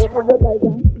tiger, open your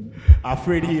tiger.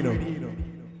 Afraid you know.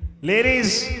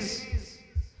 Ladies,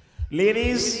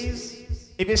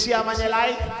 if you see a man you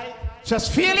like,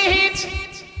 just feel the heat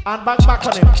and back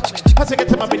on him. I take it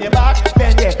to my in your back,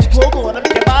 bend yeah. Go on, I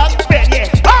make your back, bend yeah.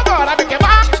 Oh God, I make your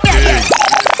back, bend yeah.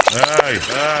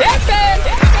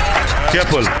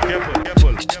 Careful.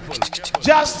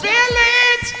 Just feel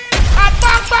it and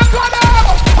back on him.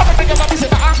 I'm make your back,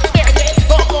 bend yeah.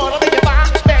 Oh God, I make your back,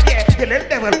 bend yeah. You little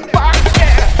devil, back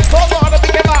yeah. Oh God, I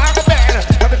make your back,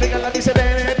 bend. Everything I love you say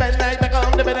bend like back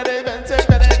on the bend.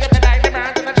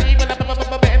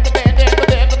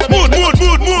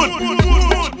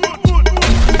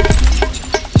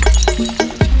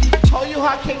 How you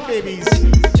hacking babies?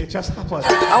 It just happened.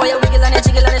 I want you wiggle and you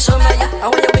jiggle and you show me, yeah. I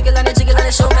want you wiggle and you jiggle and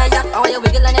you show me, yeah. I want you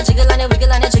wiggle and you jiggle and you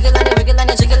wiggle and you jiggle and you wiggle and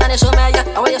you jiggle and you show me,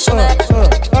 yeah. I want you show me,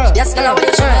 yes, girl, I want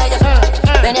you show me,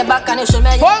 yeah. Bend your back and you show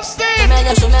me, yeah.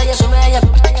 Show me, yeah.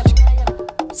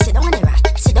 Sit down on the right,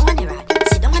 sit down on the right,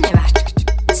 sit down on the right.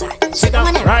 Sit down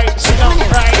on the right, sit down on the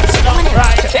right, sit down on the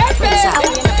right.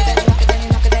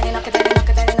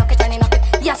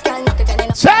 Yes, girl, knock it and knock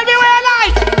it. Tell me where I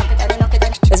like.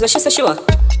 That's what she said she want.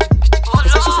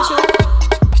 That's what she said she want.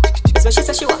 That's what she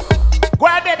said she want. Go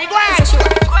ahead, baby, go ahead.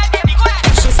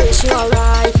 She said she want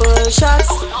rifle shots.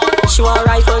 She want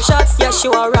rifle shots. Yes, she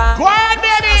want rifle. Go ahead,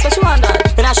 baby. That's what she want,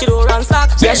 that. Then I should do run slack.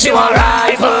 Yeah, she want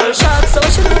rifle shot, so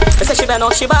she know. I say she been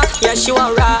off she back. Yeah, she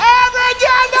want rifle. Every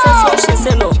girl know. That's what she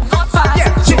say no.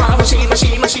 Fast. She want machine.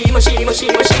 She say she want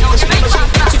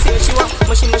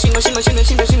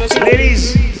machine. Ladies,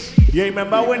 you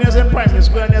remember when you was in primary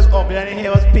school and you was up there and your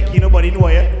hair was picky, nobody knew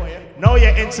you? Now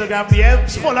your Instagram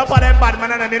DMs full up of them bad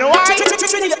man and you know why?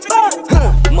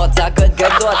 Mother good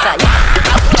daughter.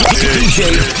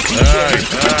 DJ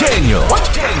Daniel.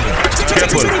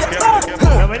 Careful.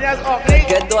 When you was up there.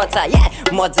 Good daughter, yeah.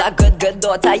 Mother good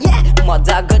daughter, yeah.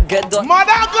 Mother good daughter.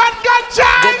 Mother good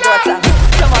child. Good daughter.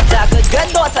 Mother good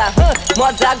daughter.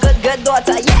 Mother good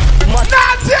daughter, yeah. Mother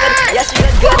good. Yeah, she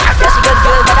good. Yeah, she good.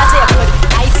 But I say good.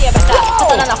 I say better.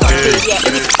 Put on a hot day, yeah.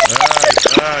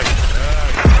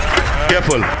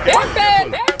 Careful.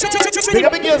 Big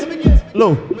up the girls.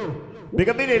 Low. Big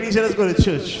up the ladies, let's go to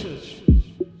church.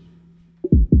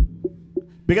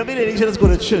 Big up the ladies, let's go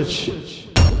to church.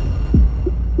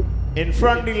 In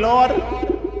front of the Lord,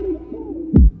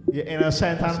 you're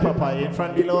innocent and proper. You're in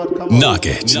front of the Lord, come on. Knock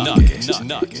it.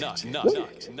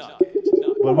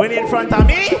 But when you're in front of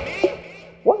me,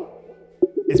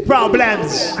 it's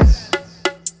problems.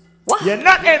 You're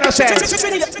not innocent.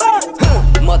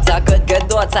 Mother good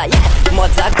daughter, yeah.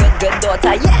 Mother good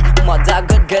daughter, yeah. Mother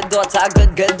good daughter,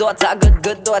 good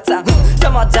daughter. So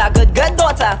mother good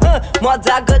daughter,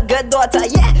 Mother good daughter,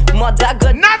 yeah. Mother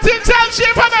good. Nothing tells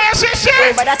you from my sister.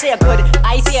 But I say good,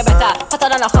 I say better. Hotter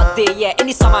than a hot day, yeah. In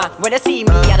the summer, when they see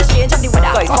me, at the change of the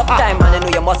weather. Cause hot time, man, I know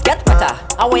you must get better.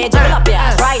 And when you jump up here,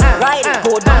 ride it,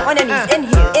 go down on your knees,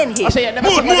 inhale. I say you never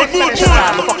fuck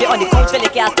you on the couch, feel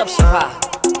like you can't stop shiver.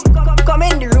 Come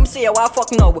in the room, say you want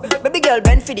fuck now. Baby girl,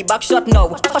 bend for the back shot now.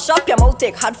 Hush up your mouth,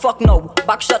 take hard fuck now.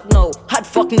 Back shot now, hard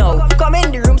fuck now. Come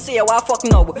in the room, say you want fuck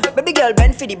now. Baby girl,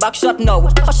 bend for the back shot now.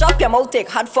 Hush up your mouth, take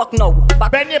hard fuck now.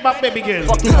 Bend your back, baby girl.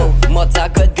 Fuck now. Mother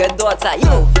good daughter,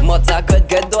 yo. Mother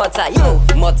good daughter, yo.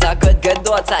 Mother good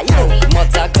daughter, yo.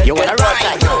 Mother good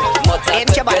daughter, yo. Mother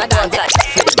good daughter.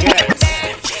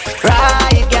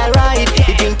 Ride, girl, ride.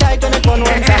 The thing tight on it on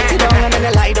one side, sit down and then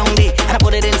I lie down there. And I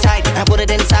put it inside, and I put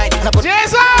it inside, and I put it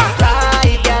inside.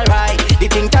 Ride, girl, ride. The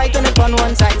thing tight on it on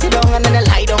one side, sit down and then I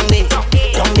lie down there.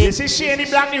 This is Shani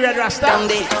Black, the red rasta. Down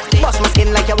there. Bust my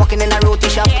skin like you're walking in a roti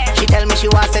shop. She tell me she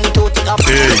wants any tootie up.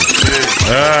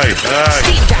 Aye.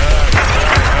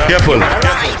 Careful.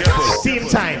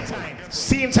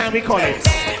 Steam time we call it.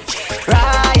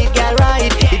 Ride, girl,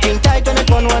 ride. The thing tight on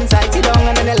it on one side, sit down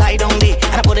and then I lie down there.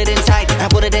 And I put it inside, and I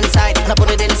put it inside, and I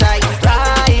put it inside.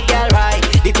 Ride, girl, ride.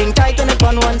 The thing tight on it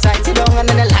on one side, sit down and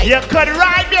then I lie. You can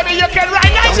ride, baby, you can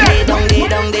ride.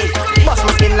 Down there. Bust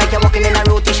my skin like you're walking in a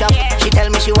roti shop. She tell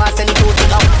me she wants any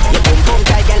tootie up. You boom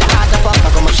tight, girl, hard to fuck. I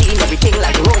go machine, everything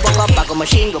like a Robocop. I go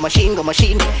machine. Your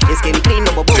skin clean,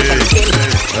 no bubbles on the skin.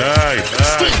 Aye.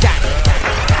 Steam time.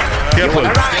 Careful.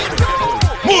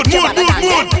 Mood.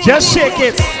 Just shake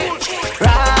it.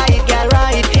 Ride, girl,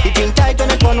 ride. The thing tight on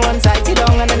it on one side, sit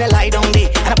down and then I lie down there.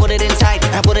 And I put it inside,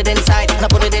 and I put it inside, and I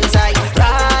put it inside.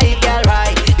 Ride, girl,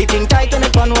 ride. The thing tight on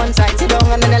it on one side, sit down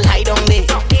and then I lie down there.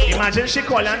 Imagine she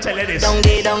call and tell her this. Down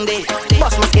there.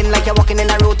 Bust my skin like you're walking in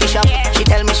a roti shop. She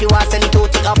tell me she wants any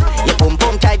tootie up. You boom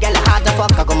tight, girl, hard to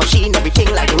fuck. I go machine, everything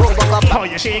like a Robocop. Oh,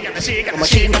 you shake it, machine. Go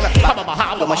machine. How about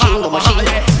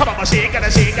shake it.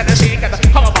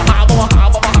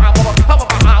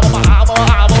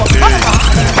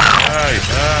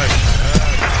 Aye.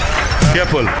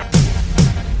 Careful.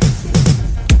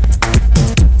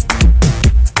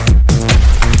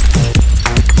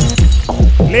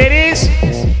 Ladies,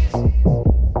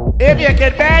 if you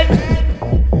can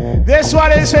bend, this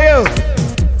one is for you.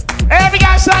 Every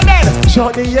guy stand there.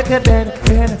 Shorty, you can bend.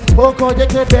 Oh God, you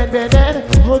can bend.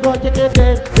 Oh God, you can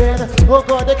bend. Oh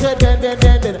God, you can bend.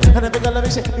 And every girl let me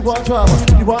say, you want trouble.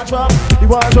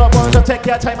 Take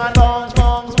your time and bounce.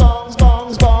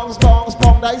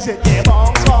 That is it, yeah,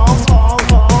 bounce.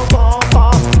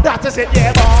 That is it,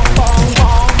 yeah, bounce.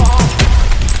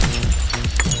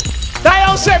 That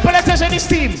you say, politician is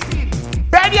team.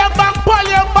 Bend your back, pull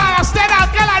your bar, stand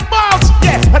out, girl, and bounce.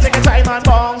 Yeah, I take your time and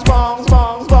bounce.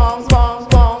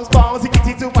 Take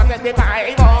it to one let me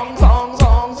buy. Bounce.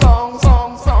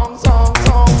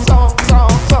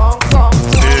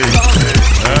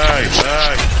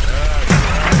 Aye.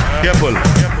 Careful.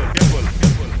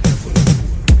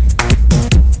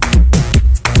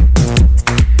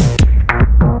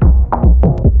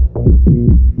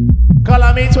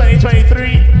 Color me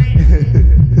 2023.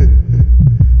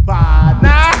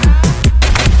 Partner.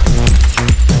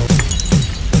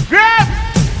 Grab.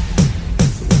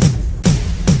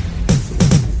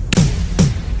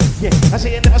 Yeah, I say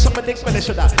you never saw my dicks when they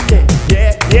should have.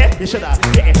 Yeah, you shoulda.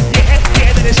 Yeah,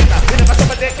 then you shoulda. You never saw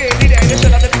my dick, you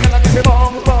shoulda. Make me love you, say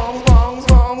bongs, bongs, bongs,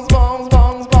 bongs, bongs,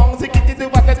 bongs, bongs. Take it to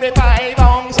what they buy,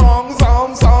 bongs, songs,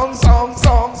 songs, songs, songs,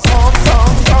 songs, songs,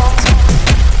 songs, songs.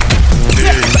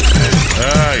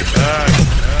 Aye.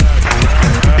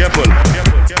 Careful.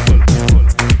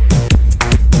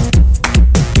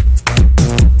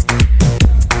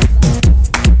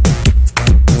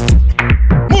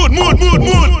 Mood.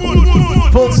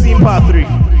 Full steam part 3.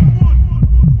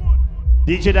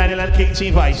 DJ Daniel and King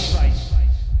Chief Ice.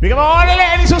 We got all the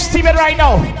ladies who steaming right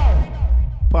now.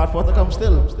 Part 4 to come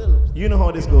still. You know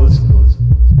how this goes.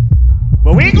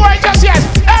 But we ain't going just yet.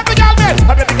 Every girl, man.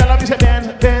 Every girl, love you say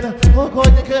band. Oh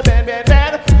God, you could band.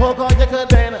 Oh God, you could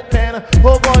band.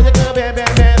 Oh God, you could band.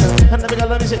 And every girl,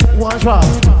 love you say one drop.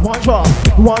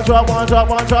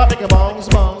 Make it bongs.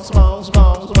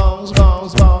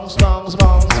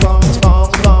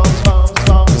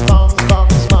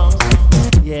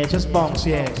 Yeah, just bongs,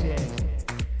 yeah.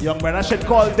 Young brother should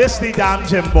call this the damn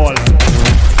gym ball.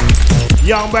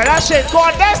 Young brother should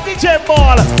call this the gym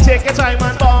ball. Take your time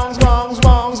and bongs.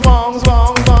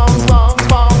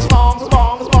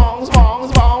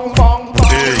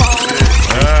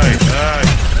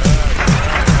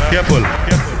 Careful.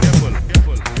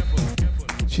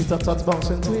 She touch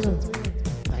bouncing too, you know.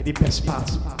 Like the best part.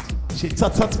 She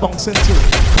touch bouncing too.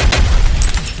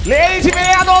 Ladies, if you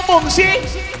ain't no bumsy,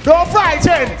 don't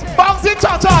frighten. Bounce it,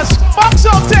 touch us. Bounce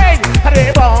something.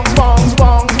 Hey, bongs. Bounce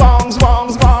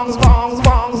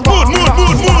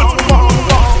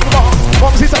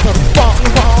it, touch us.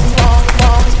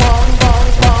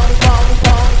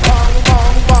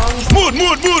 Mood.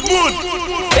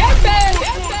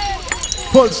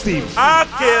 Full steam.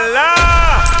 Akela.